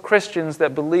those Christians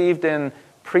that believed in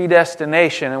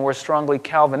predestination and were strongly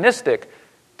Calvinistic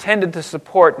tended to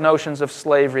support notions of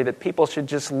slavery, that people should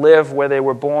just live where they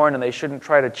were born and they shouldn't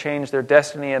try to change their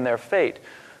destiny and their fate.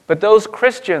 But those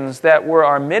Christians that were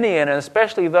Arminian, and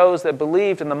especially those that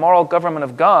believed in the moral government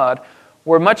of God,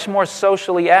 were much more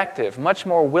socially active, much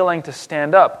more willing to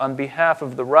stand up on behalf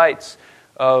of the rights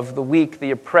of the weak,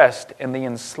 the oppressed, and the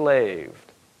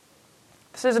enslaved.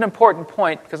 This is an important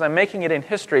point because I'm making it in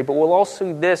history, but we'll also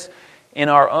see this in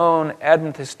our own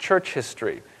Adventist church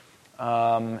history.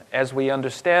 As we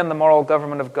understand the moral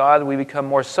government of God, we become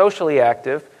more socially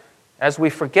active. As we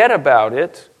forget about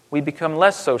it, we become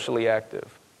less socially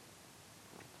active.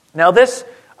 Now, this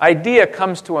idea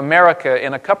comes to America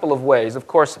in a couple of ways. Of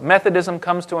course, Methodism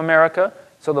comes to America,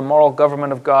 so the moral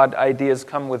government of God ideas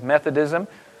come with Methodism,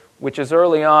 which is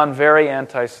early on very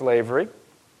anti-slavery.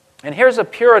 And here's a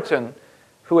Puritan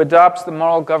who adopts the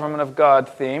moral government of God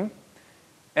theme,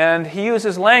 and he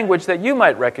uses language that you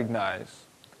might recognize.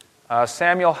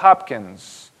 Samuel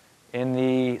Hopkins in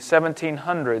the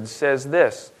 1700s says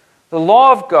this: "The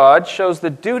law of God shows the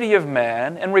duty of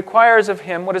man and requires of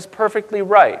him what is perfectly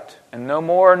right, and no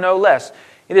more, no less.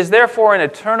 It is therefore an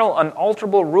eternal,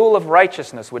 unalterable rule of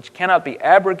righteousness which cannot be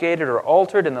abrogated or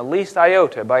altered in the least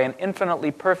iota by an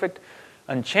infinitely perfect,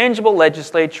 unchangeable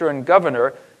legislature and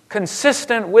governor,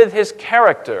 consistent with his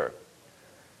character."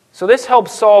 So this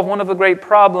helps solve one of the great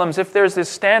problems. If there's this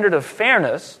standard of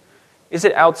fairness, is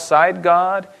it outside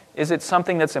God? Is it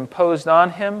something that's imposed on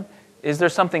him? Is there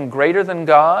something greater than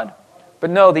God? But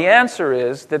no, the answer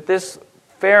is that this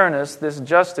fairness, this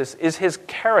justice, is his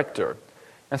character.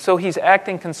 And so he's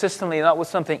acting consistently not with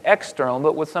something external,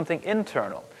 but with something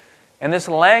internal. And this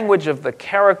language of the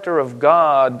character of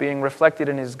God being reflected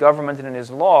in his government and in his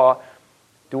law,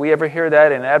 do we ever hear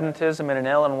that in Adventism and in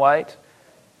Ellen White?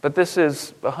 But this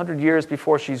is 100 years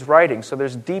before she's writing, so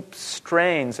there's deep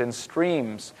strains and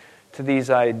streams to these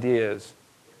ideas.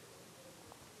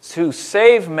 To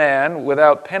save man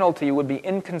without penalty would be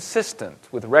inconsistent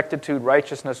with rectitude,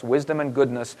 righteousness, wisdom, and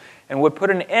goodness, and would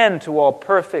put an end to all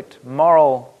perfect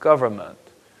moral government.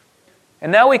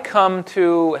 And now we come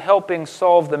to helping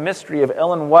solve the mystery of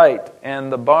Ellen White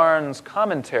and the Barnes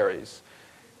commentaries.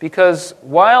 Because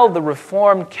while the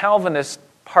Reformed Calvinist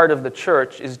part of the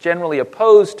church is generally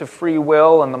opposed to free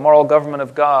will and the moral government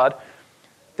of God,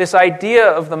 this idea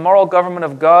of the moral government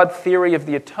of God theory of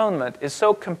the atonement is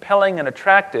so compelling and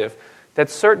attractive that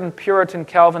certain Puritan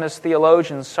Calvinist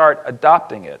theologians start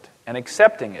adopting it and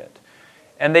accepting it.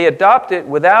 And they adopt it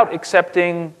without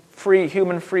accepting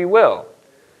human free will.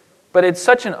 But it's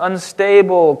such an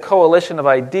unstable coalition of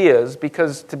ideas,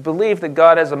 because to believe that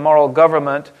God has a moral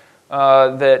government,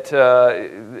 that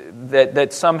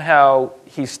somehow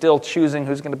he's still choosing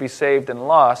who's going to be saved and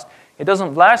lost, it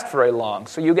doesn't last very long.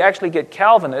 So you actually get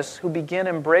Calvinists who begin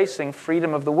embracing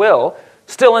freedom of the will,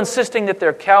 still insisting that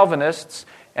they're Calvinists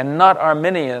and not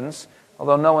Arminians,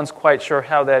 although no one's quite sure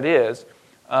how that is.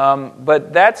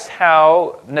 But that's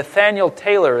how Nathaniel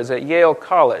Taylor is at Yale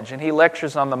College, and he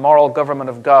lectures on the moral government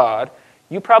of God.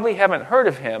 You probably haven't heard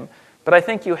of him, but I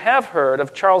think you have heard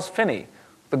of Charles Finney,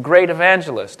 the great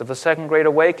evangelist of the Second Great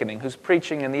Awakening, who's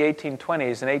preaching in the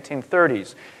 1820s and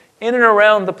 1830s. In and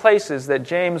around the places that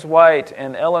James White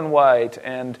and Ellen White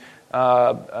and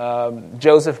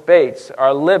Joseph Bates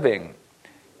are living.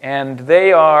 And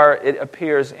they are, it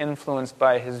appears, influenced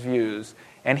by his views.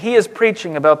 And he is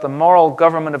preaching about the moral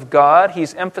government of God.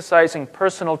 He's emphasizing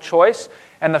personal choice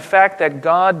and the fact that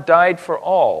God died for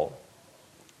all.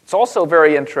 It's also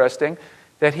very interesting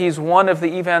that he's one of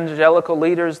the evangelical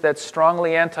leaders that's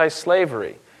strongly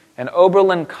anti-slavery. And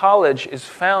Oberlin College is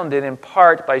founded in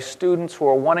part by students who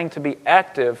are wanting to be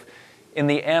active in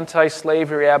the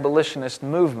anti-slavery abolitionist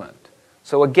movement.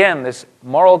 So again, this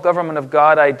moral government of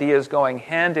God idea is going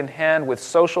hand in hand with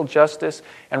social justice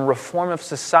and reform of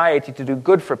society to do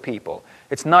good for people.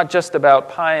 It's not just about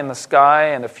pie in the sky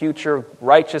and a future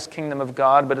righteous kingdom of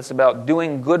God, but it's about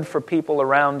doing good for people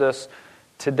around us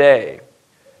today.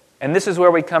 And this is where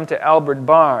we come to Albert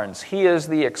Barnes. He is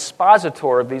the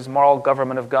expositor of these moral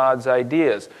government of God's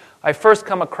ideas. I first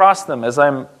come across them as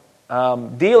I'm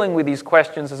dealing with these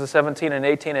questions as a 17 and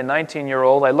 18 and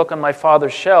 19-year-old. I look on my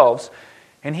father's shelves,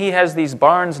 and he has these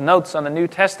Barnes notes on the New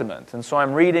Testament. And so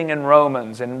I'm reading in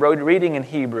Romans and reading in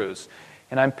Hebrews,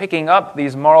 and I'm picking up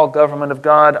these moral government of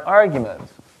God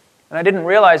arguments. And I didn't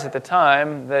realize at the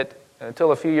time that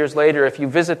until a few years later, if you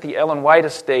visit the Ellen White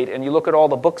estate and you look at all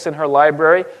the books in her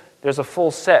library, there's a full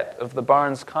set of the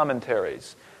Barnes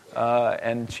commentaries.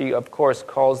 And she, of course,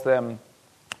 calls them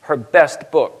her best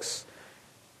books.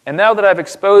 And now that I've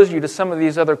exposed you to some of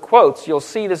these other quotes, you'll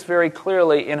see this very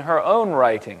clearly in her own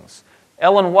writings.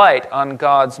 Ellen White on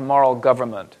God's moral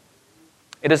government.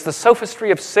 It is the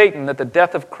sophistry of Satan that the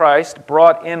death of Christ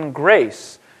brought in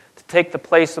grace to take the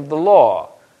place of the law.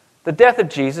 The death of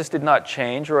Jesus did not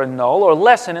change or annul or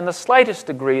lessen in the slightest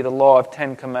degree the law of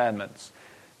 10 commandments.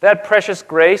 That precious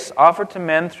grace offered to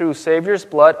men through Savior's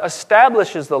blood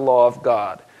establishes the law of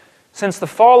God. Since the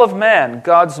fall of man,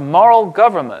 God's moral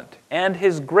government and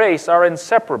His grace are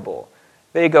inseparable.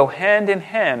 They go hand in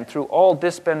hand through all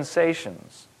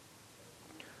dispensations.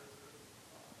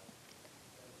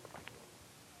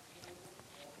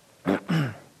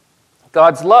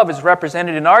 God's love is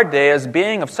represented in our day as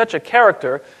being of such a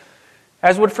character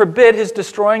as would forbid his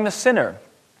destroying the sinner.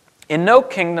 In no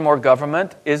kingdom or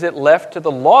government is it left to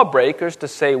the lawbreakers to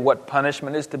say what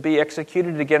punishment is to be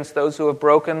executed against those who have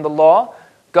broken the law.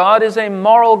 God is a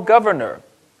moral governor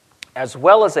as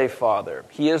well as a father.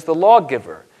 He is the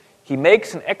lawgiver. He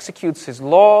makes and executes his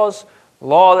laws.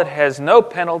 Law that has no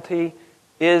penalty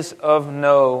is of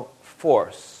no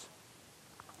force.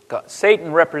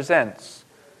 Satan represents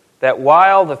that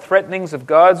while the threatenings of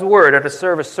God's word are to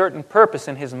serve a certain purpose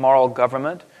in his moral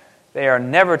government, they are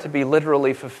never to be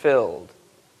literally fulfilled.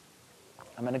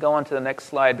 I'm going to go on to the next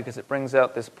slide because it brings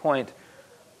out this point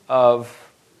of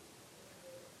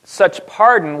such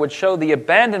pardon would show the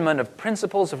abandonment of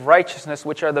principles of righteousness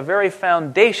which are the very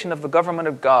foundation of the government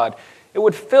of God. It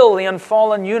would fill the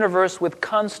unfallen universe with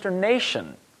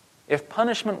consternation. If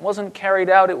punishment wasn't carried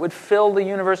out, it would fill the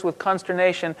universe with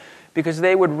consternation because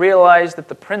they would realize that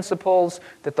the principles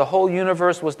that the whole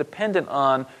universe was dependent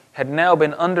on had now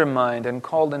been undermined and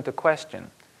called into question.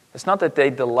 It's not that they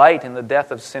delight in the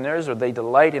death of sinners or they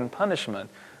delight in punishment,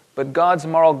 but God's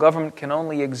moral government can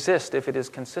only exist if it is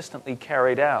consistently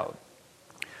carried out.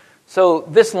 So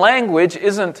this language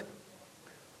isn't,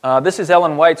 this is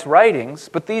Ellen White's writings,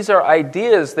 but these are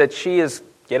ideas that she is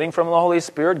getting from the Holy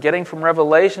Spirit, getting from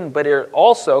Revelation, but are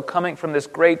also coming from this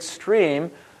great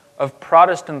stream of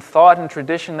Protestant thought and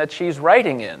tradition that she's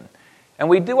writing in. And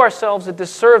we do ourselves a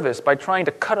disservice by trying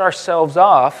to cut ourselves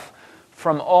off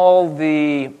from all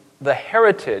the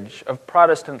heritage of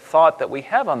Protestant thought that we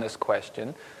have on this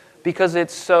question, because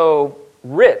it's so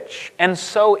rich and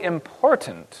so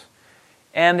important.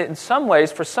 And in some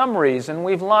ways, for some reason,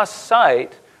 we've lost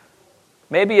sight.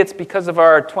 Maybe it's because of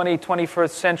our 21st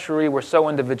century, we're so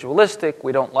individualistic,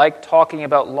 we don't like talking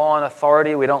about law and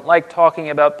authority, we don't like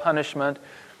talking about punishment.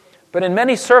 But in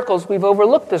many circles, we've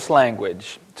overlooked this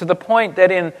language to the point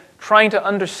that in trying to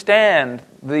understand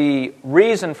the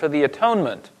reason for the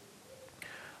atonement,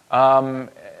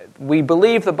 we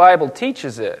believe the Bible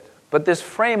teaches it, but this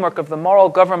framework of the moral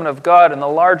government of God and the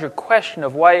larger question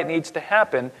of why it needs to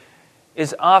happen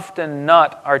is often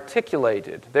not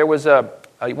articulated. There was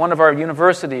one of our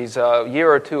universities a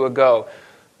year or two ago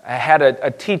had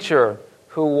a teacher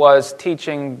who was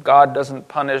teaching God doesn't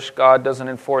punish, God doesn't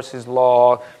enforce his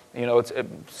law,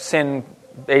 sin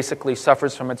basically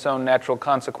suffers from its own natural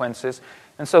consequences.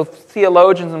 And so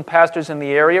theologians and pastors in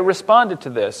the area responded to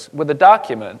this with a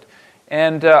document.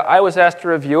 And I was asked to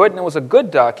review it, and it was a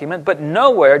good document, but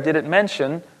nowhere did it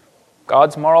mention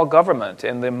God's moral government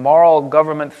and the moral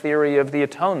government theory of the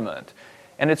atonement.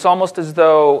 And it's almost as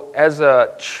though, as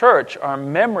a church, our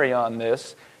memory on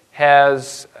this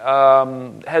has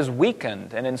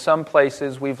weakened, and in some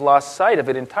places we've lost sight of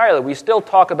it entirely. We still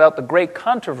talk about the great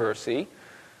controversy,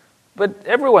 but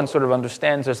everyone sort of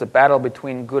understands there's a battle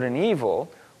between good and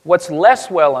evil. What's less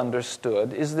well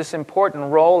understood is this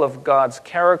important role of God's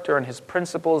character and his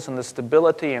principles and the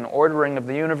stability and ordering of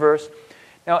the universe.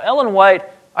 Now, Ellen White,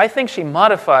 I think she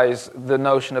modifies the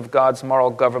notion of God's moral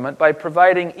government by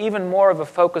providing even more of a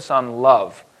focus on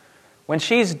love. When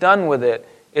she's done with it,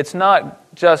 it's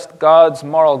not just God's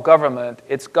moral government,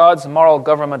 it's God's moral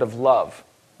government of love,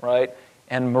 right?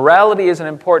 And morality is an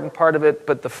important part of it,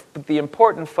 but the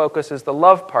important focus is the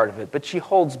love part of it. But she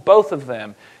holds both of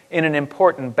them in an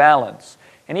important balance.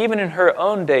 And even in her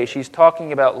own day, she's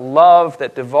talking about love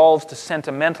that devolves to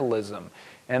sentimentalism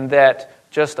and that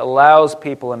just allows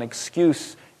people an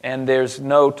excuse, and there's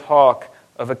no talk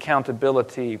of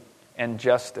accountability and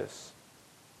justice.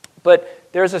 But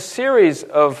there's a series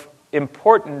of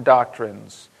important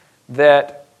doctrines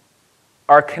that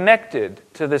are connected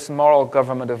to this moral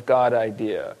government of God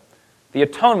idea. The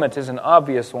atonement is an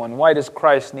obvious one. Why does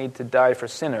Christ need to die for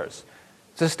sinners?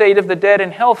 It's the state of the dead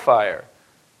in hellfire.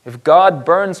 If God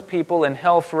burns people in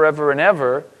hell forever and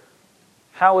ever,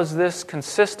 how is this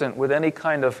consistent with any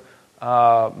kind of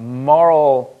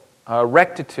moral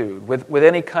rectitude, with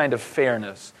any kind of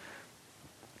fairness?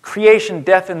 Creation,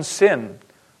 death, and sin.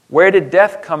 Where did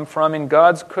death come from in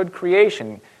God's good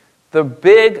creation? The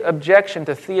big objection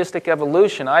to theistic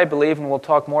evolution, I believe, and we'll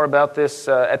talk more about this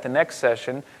at the next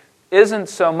session, isn't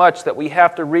so much that we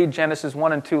have to read Genesis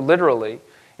 1 and 2 literally.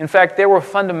 In fact, there were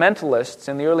fundamentalists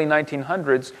in the early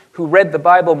 1900s who read the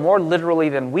Bible more literally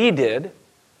than we did,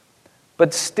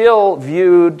 but still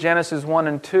viewed Genesis 1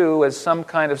 and 2 as some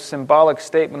kind of symbolic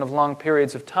statement of long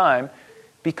periods of time,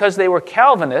 because they were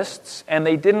Calvinists and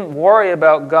they didn't worry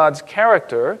about God's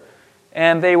character,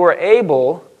 and they were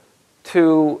able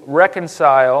to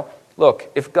reconcile, look,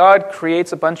 if God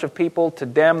creates a bunch of people to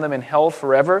damn them in hell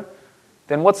forever,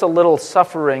 then what's a little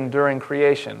suffering during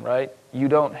creation, right? You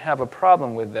don't have a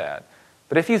problem with that.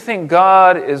 But if you think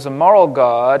God is a moral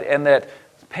God and that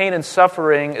pain and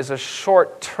suffering is a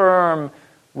short-term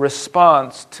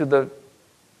response to the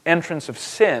entrance of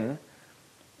sin,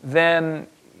 then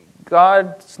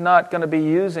God's not going to be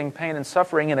using pain and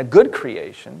suffering in a good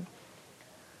creation.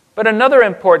 But another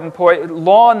important point,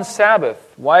 law and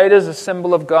Sabbath. Why does a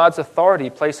symbol of God's authority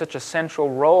play such a central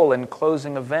role in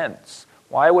closing events?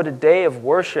 Why would a day of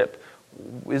worship,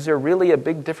 is there really a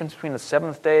big difference between the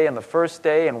seventh day and the first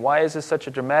day? And why is this such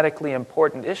a dramatically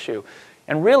important issue?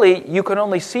 And really, you can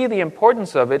only see the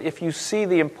importance of it if you see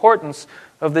the importance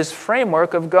of this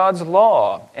framework of God's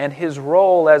law and His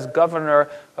role as governor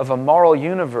of a moral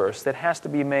universe that has to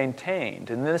be maintained.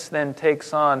 And this then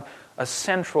takes on a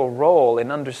central role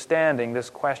in understanding this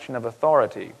question of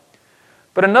authority.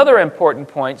 But another important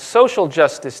point, social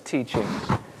justice teaching.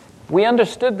 We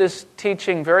understood this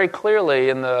teaching very clearly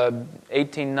in the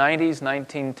 1890s,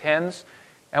 1910s,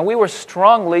 and we were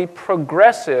strongly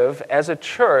progressive as a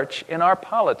church in our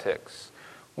politics.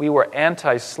 We were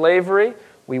anti-slavery.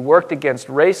 We worked against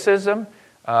racism.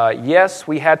 Yes,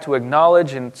 we had to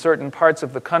acknowledge in certain parts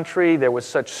of the country there was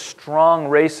such strong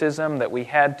racism that we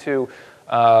had to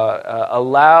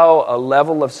allow a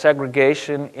level of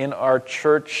segregation in our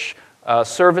church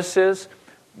services.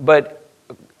 But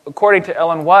according to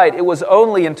Ellen White, it was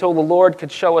only until the Lord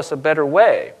could show us a better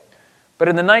way. But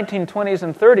in the 1920s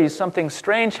and 30s, something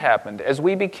strange happened. As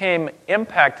we became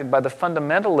impacted by the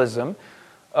fundamentalism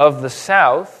of the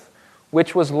South,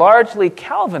 which was largely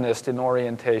Calvinist in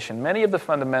orientation. Many of the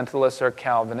fundamentalists are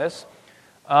Calvinists.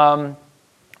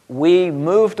 We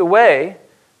moved away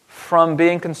from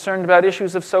being concerned about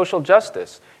issues of social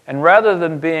justice. And rather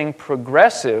than being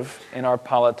progressive in our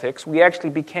politics, we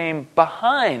actually became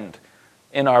behind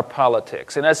in our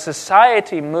politics. And as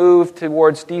society moved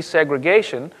towards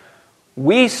desegregation,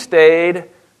 we stayed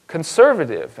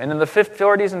conservative. And in the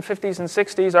 40s and 50s and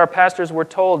 60s, our pastors were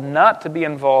told not to be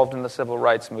involved in the civil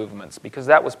rights movements because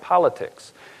that was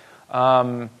politics.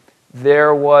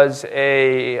 There was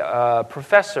a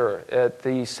professor at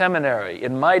the seminary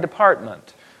in my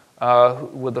department who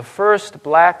was the first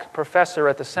black professor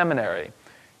at the seminary.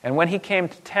 And when he came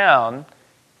to town,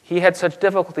 he had such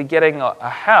difficulty getting a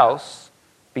house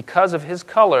because of his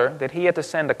color that he had to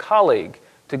send a colleague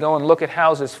to go and look at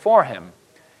houses for him.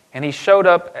 And he showed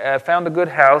up, found a good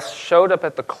house, showed up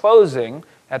at the closing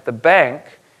at the bank,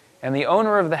 and the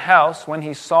owner of the house, when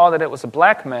he saw that it was a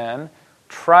black man,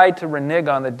 tried to renege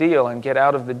on the deal and get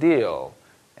out of the deal.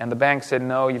 And the bank said,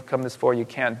 no, you've come this far, you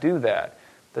can't do that.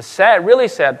 The really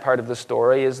sad part of the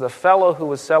story is the fellow who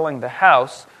was selling the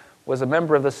house was a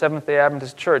member of the Seventh-day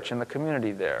Adventist Church in the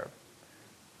community there.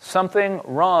 Something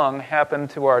wrong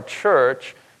happened to our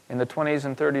church in the 20s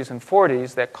and 30s and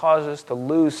 40s that caused us to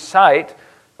lose sight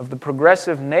of the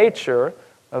progressive nature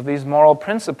of these moral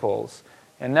principles.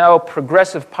 And now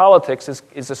progressive politics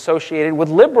is associated with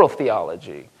liberal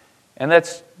theology. And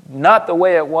that's not the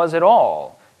way it was at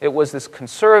all. It was this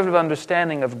conservative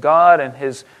understanding of God and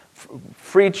His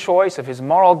free choice, of His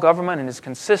moral government, and His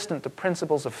consistent to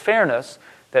principles of fairness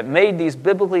that made these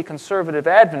biblically conservative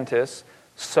Adventists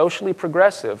socially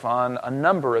progressive on a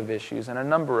number of issues and a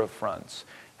number of fronts.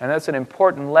 And that's an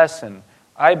important lesson,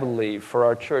 I believe, for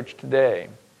our church today.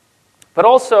 But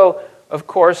also, of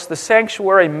course, the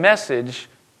sanctuary message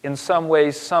in some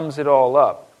ways sums it all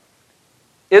up.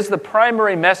 Is the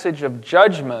primary message of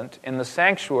judgment in the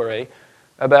sanctuary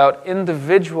about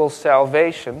individual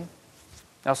salvation?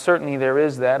 Now, certainly there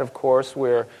is that, of course,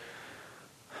 where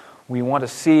we want to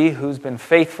see who's been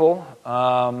faithful.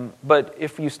 But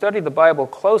if you study the Bible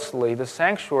closely, the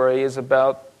sanctuary is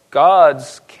about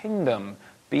God's kingdom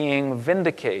being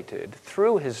vindicated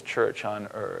through His church on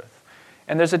earth.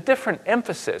 And there's a different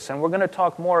emphasis, and we're going to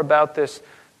talk more about this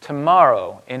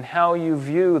tomorrow in how you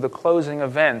view the closing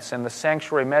events and the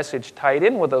sanctuary message tied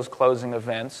in with those closing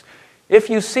events. If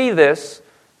you see this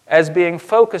as being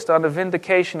focused on the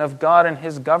vindication of God and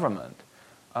His government,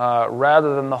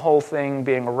 rather than the whole thing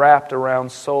being wrapped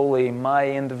around solely my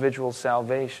individual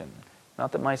salvation.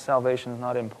 Not that my salvation is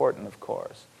not important, of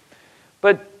course.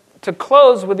 But to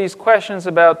close with these questions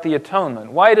about the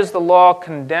atonement, why does the law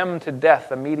condemn to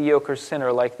death a mediocre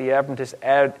sinner like the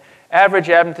average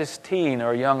Adventist teen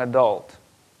or young adult?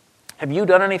 Have you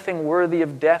done anything worthy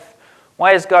of death?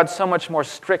 Why is God so much more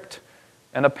strict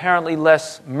and apparently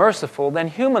less merciful than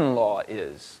human law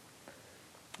is?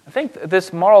 I think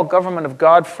this moral government of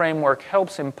God framework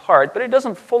helps in part, but it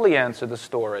doesn't fully answer the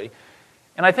story.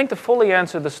 And I think to fully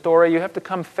answer the story, you have to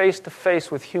come face to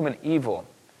face with human evil.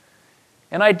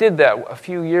 And I did that a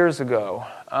few years ago.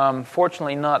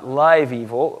 Fortunately, not live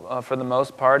evil for the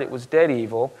most part. It was dead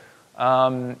evil.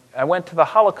 I went to the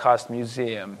Holocaust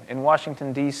Museum in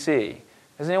Washington, D.C.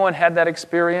 Has anyone had that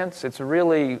experience? It's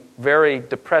really very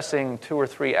depressing 2 or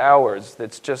 3 hours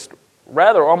that's just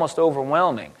rather almost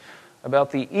overwhelming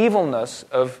about the evilness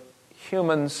of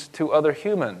humans to other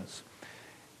humans.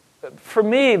 For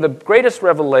me, the greatest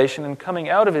revelation in coming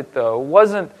out of it, though,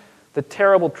 wasn't the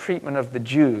terrible treatment of the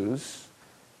Jews,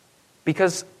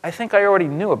 because I think I already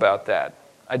knew about that.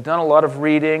 I'd done a lot of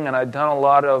reading, and I'd done a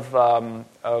lot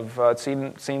of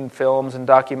seen films and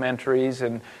documentaries,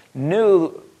 and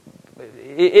knew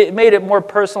it made it more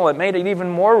personal. It made it even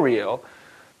more real.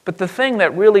 But the thing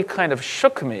that really kind of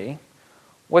shook me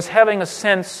was having a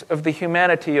sense of the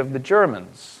humanity of the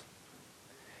Germans,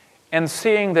 and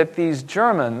seeing that these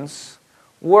Germans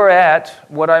were at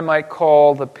what I might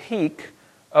call the peak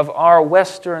of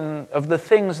of the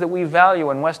things that we value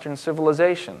in Western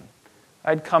civilization.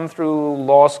 I'd come through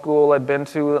law school, I'd been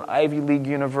to an Ivy League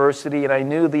university, and I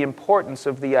knew the importance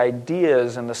of the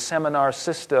ideas and the seminar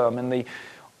system. And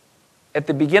at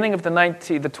the beginning of the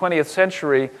 20th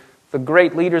century, the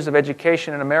great leaders of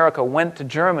education in America went to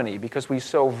Germany because we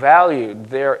so valued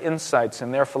their insights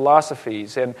and their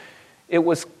philosophies. And it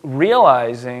was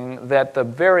realizing that the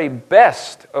very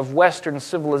best of Western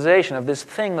civilization, of this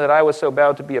thing that I was so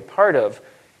proud to be a part of,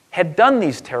 had done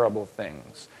these terrible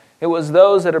things. It was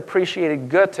those that appreciated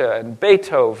Goethe and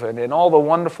Beethoven and all the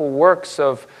wonderful works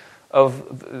of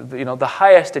the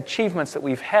highest achievements that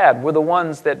we've had were the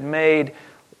ones that made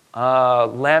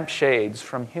lampshades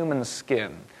from human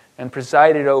skin and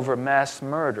presided over mass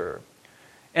murder.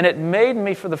 And it made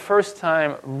me, for the first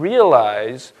time,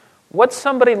 realize what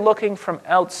somebody looking from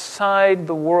outside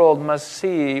the world must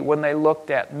see when they looked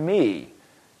at me.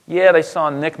 Yeah, they saw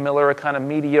Nick Miller, a kind of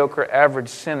mediocre, average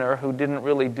sinner who didn't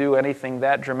really do anything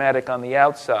that dramatic on the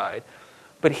outside.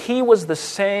 But he was the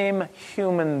same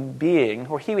human being,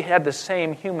 or he had the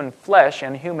same human flesh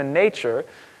and human nature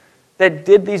that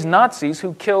did these Nazis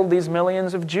who killed these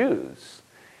millions of Jews.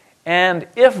 And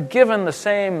if given the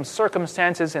same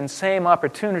circumstances and same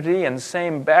opportunity and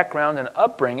same background and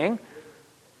upbringing,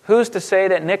 who's to say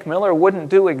that Nick Miller wouldn't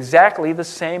do exactly the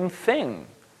same thing?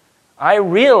 I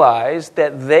realized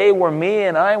that they were me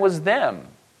and I was them.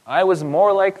 I was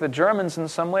more like the Germans in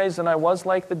some ways than I was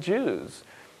like the Jews.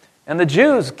 And the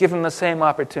Jews, given the same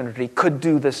opportunity, could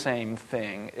do the same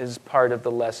thing, is part of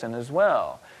the lesson as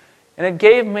well. And it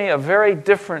gave me a very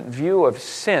different view of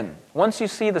sin. Once you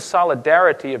see the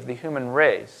solidarity of the human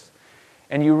race,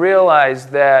 and you realize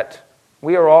that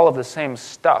we are all of the same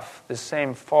stuff, the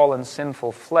same fallen,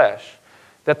 sinful flesh,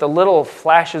 that the little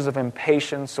flashes of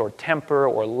impatience or temper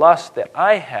or lust that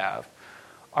I have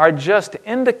are just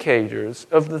indicators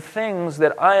of the things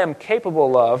that I am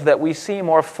capable of that we see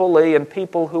more fully in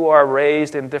people who are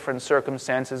raised in different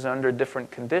circumstances under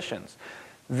different conditions.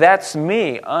 That's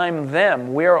me, I'm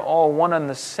them, we're all one and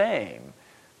the same.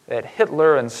 That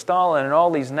Hitler and Stalin and all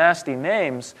these nasty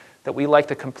names that we like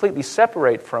to completely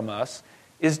separate from us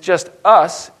is just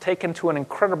us taken to an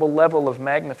incredible level of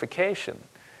magnification.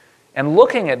 And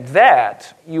looking at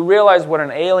that, you realize what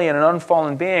an alien and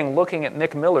unfallen being looking at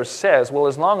Nick Miller says. Well,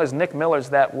 as long as Nick Miller's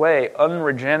that way,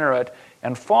 unregenerate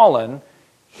and fallen,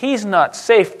 he's not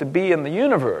safe to be in the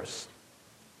universe.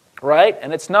 Right?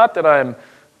 And it's not that I'm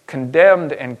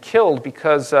condemned and killed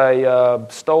because I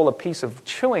stole a piece of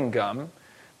chewing gum,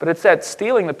 but it's that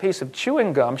stealing the piece of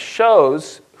chewing gum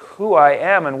shows who I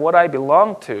am and what I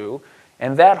belong to,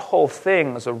 and that whole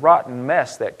thing is a rotten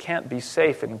mess that can't be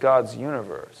safe in God's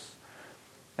universe.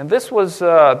 And this was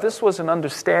an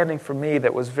understanding for me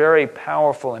that was very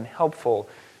powerful and helpful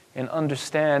in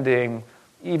understanding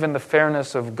even the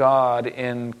fairness of God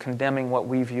in condemning what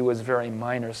we view as very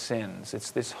minor sins.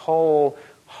 It's this whole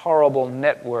horrible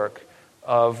network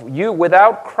of you,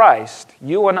 without Christ,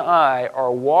 you and I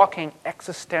are walking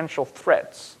existential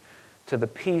threats to the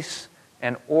peace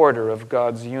and order of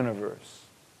God's universe.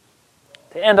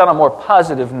 To end on a more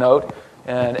positive note,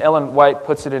 and Ellen White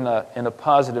puts it in a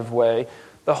positive way,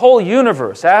 the whole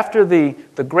universe, after the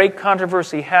great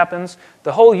controversy happens,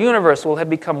 the whole universe will have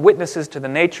become witnesses to the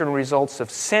nature and results of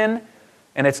sin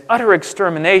and its utter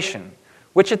extermination,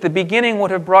 which at the beginning would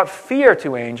have brought fear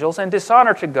to angels and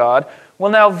dishonor to God, will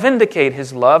now vindicate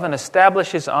His love and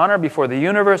establish His honor before the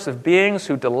universe of beings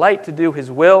who delight to do His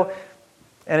will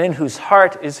and in whose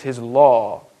heart is His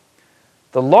law.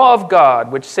 The law of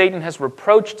God, which Satan has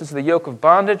reproached as the yoke of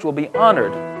bondage, will be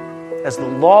honored as the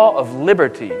law of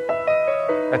liberty.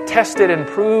 A tested and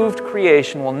proved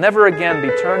creation will never again be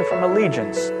turned from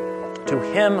allegiance to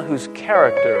Him whose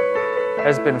character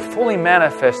has been fully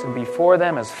manifested before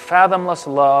them as fathomless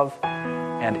love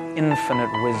and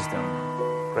infinite wisdom.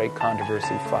 Great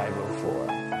Controversy 504.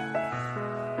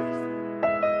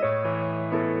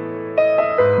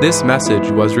 This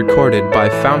message was recorded by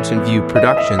Fountain View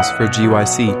Productions for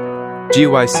GYC.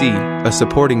 GYC, a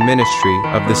supporting ministry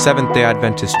of the Seventh-day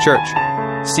Adventist Church,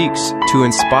 seeks to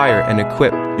inspire and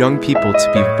equip young people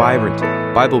to be vibrant,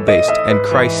 Bible-based, and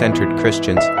Christ-centered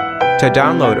Christians. To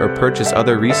download or purchase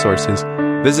other resources,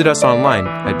 visit us online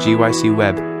at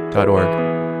gycweb.org.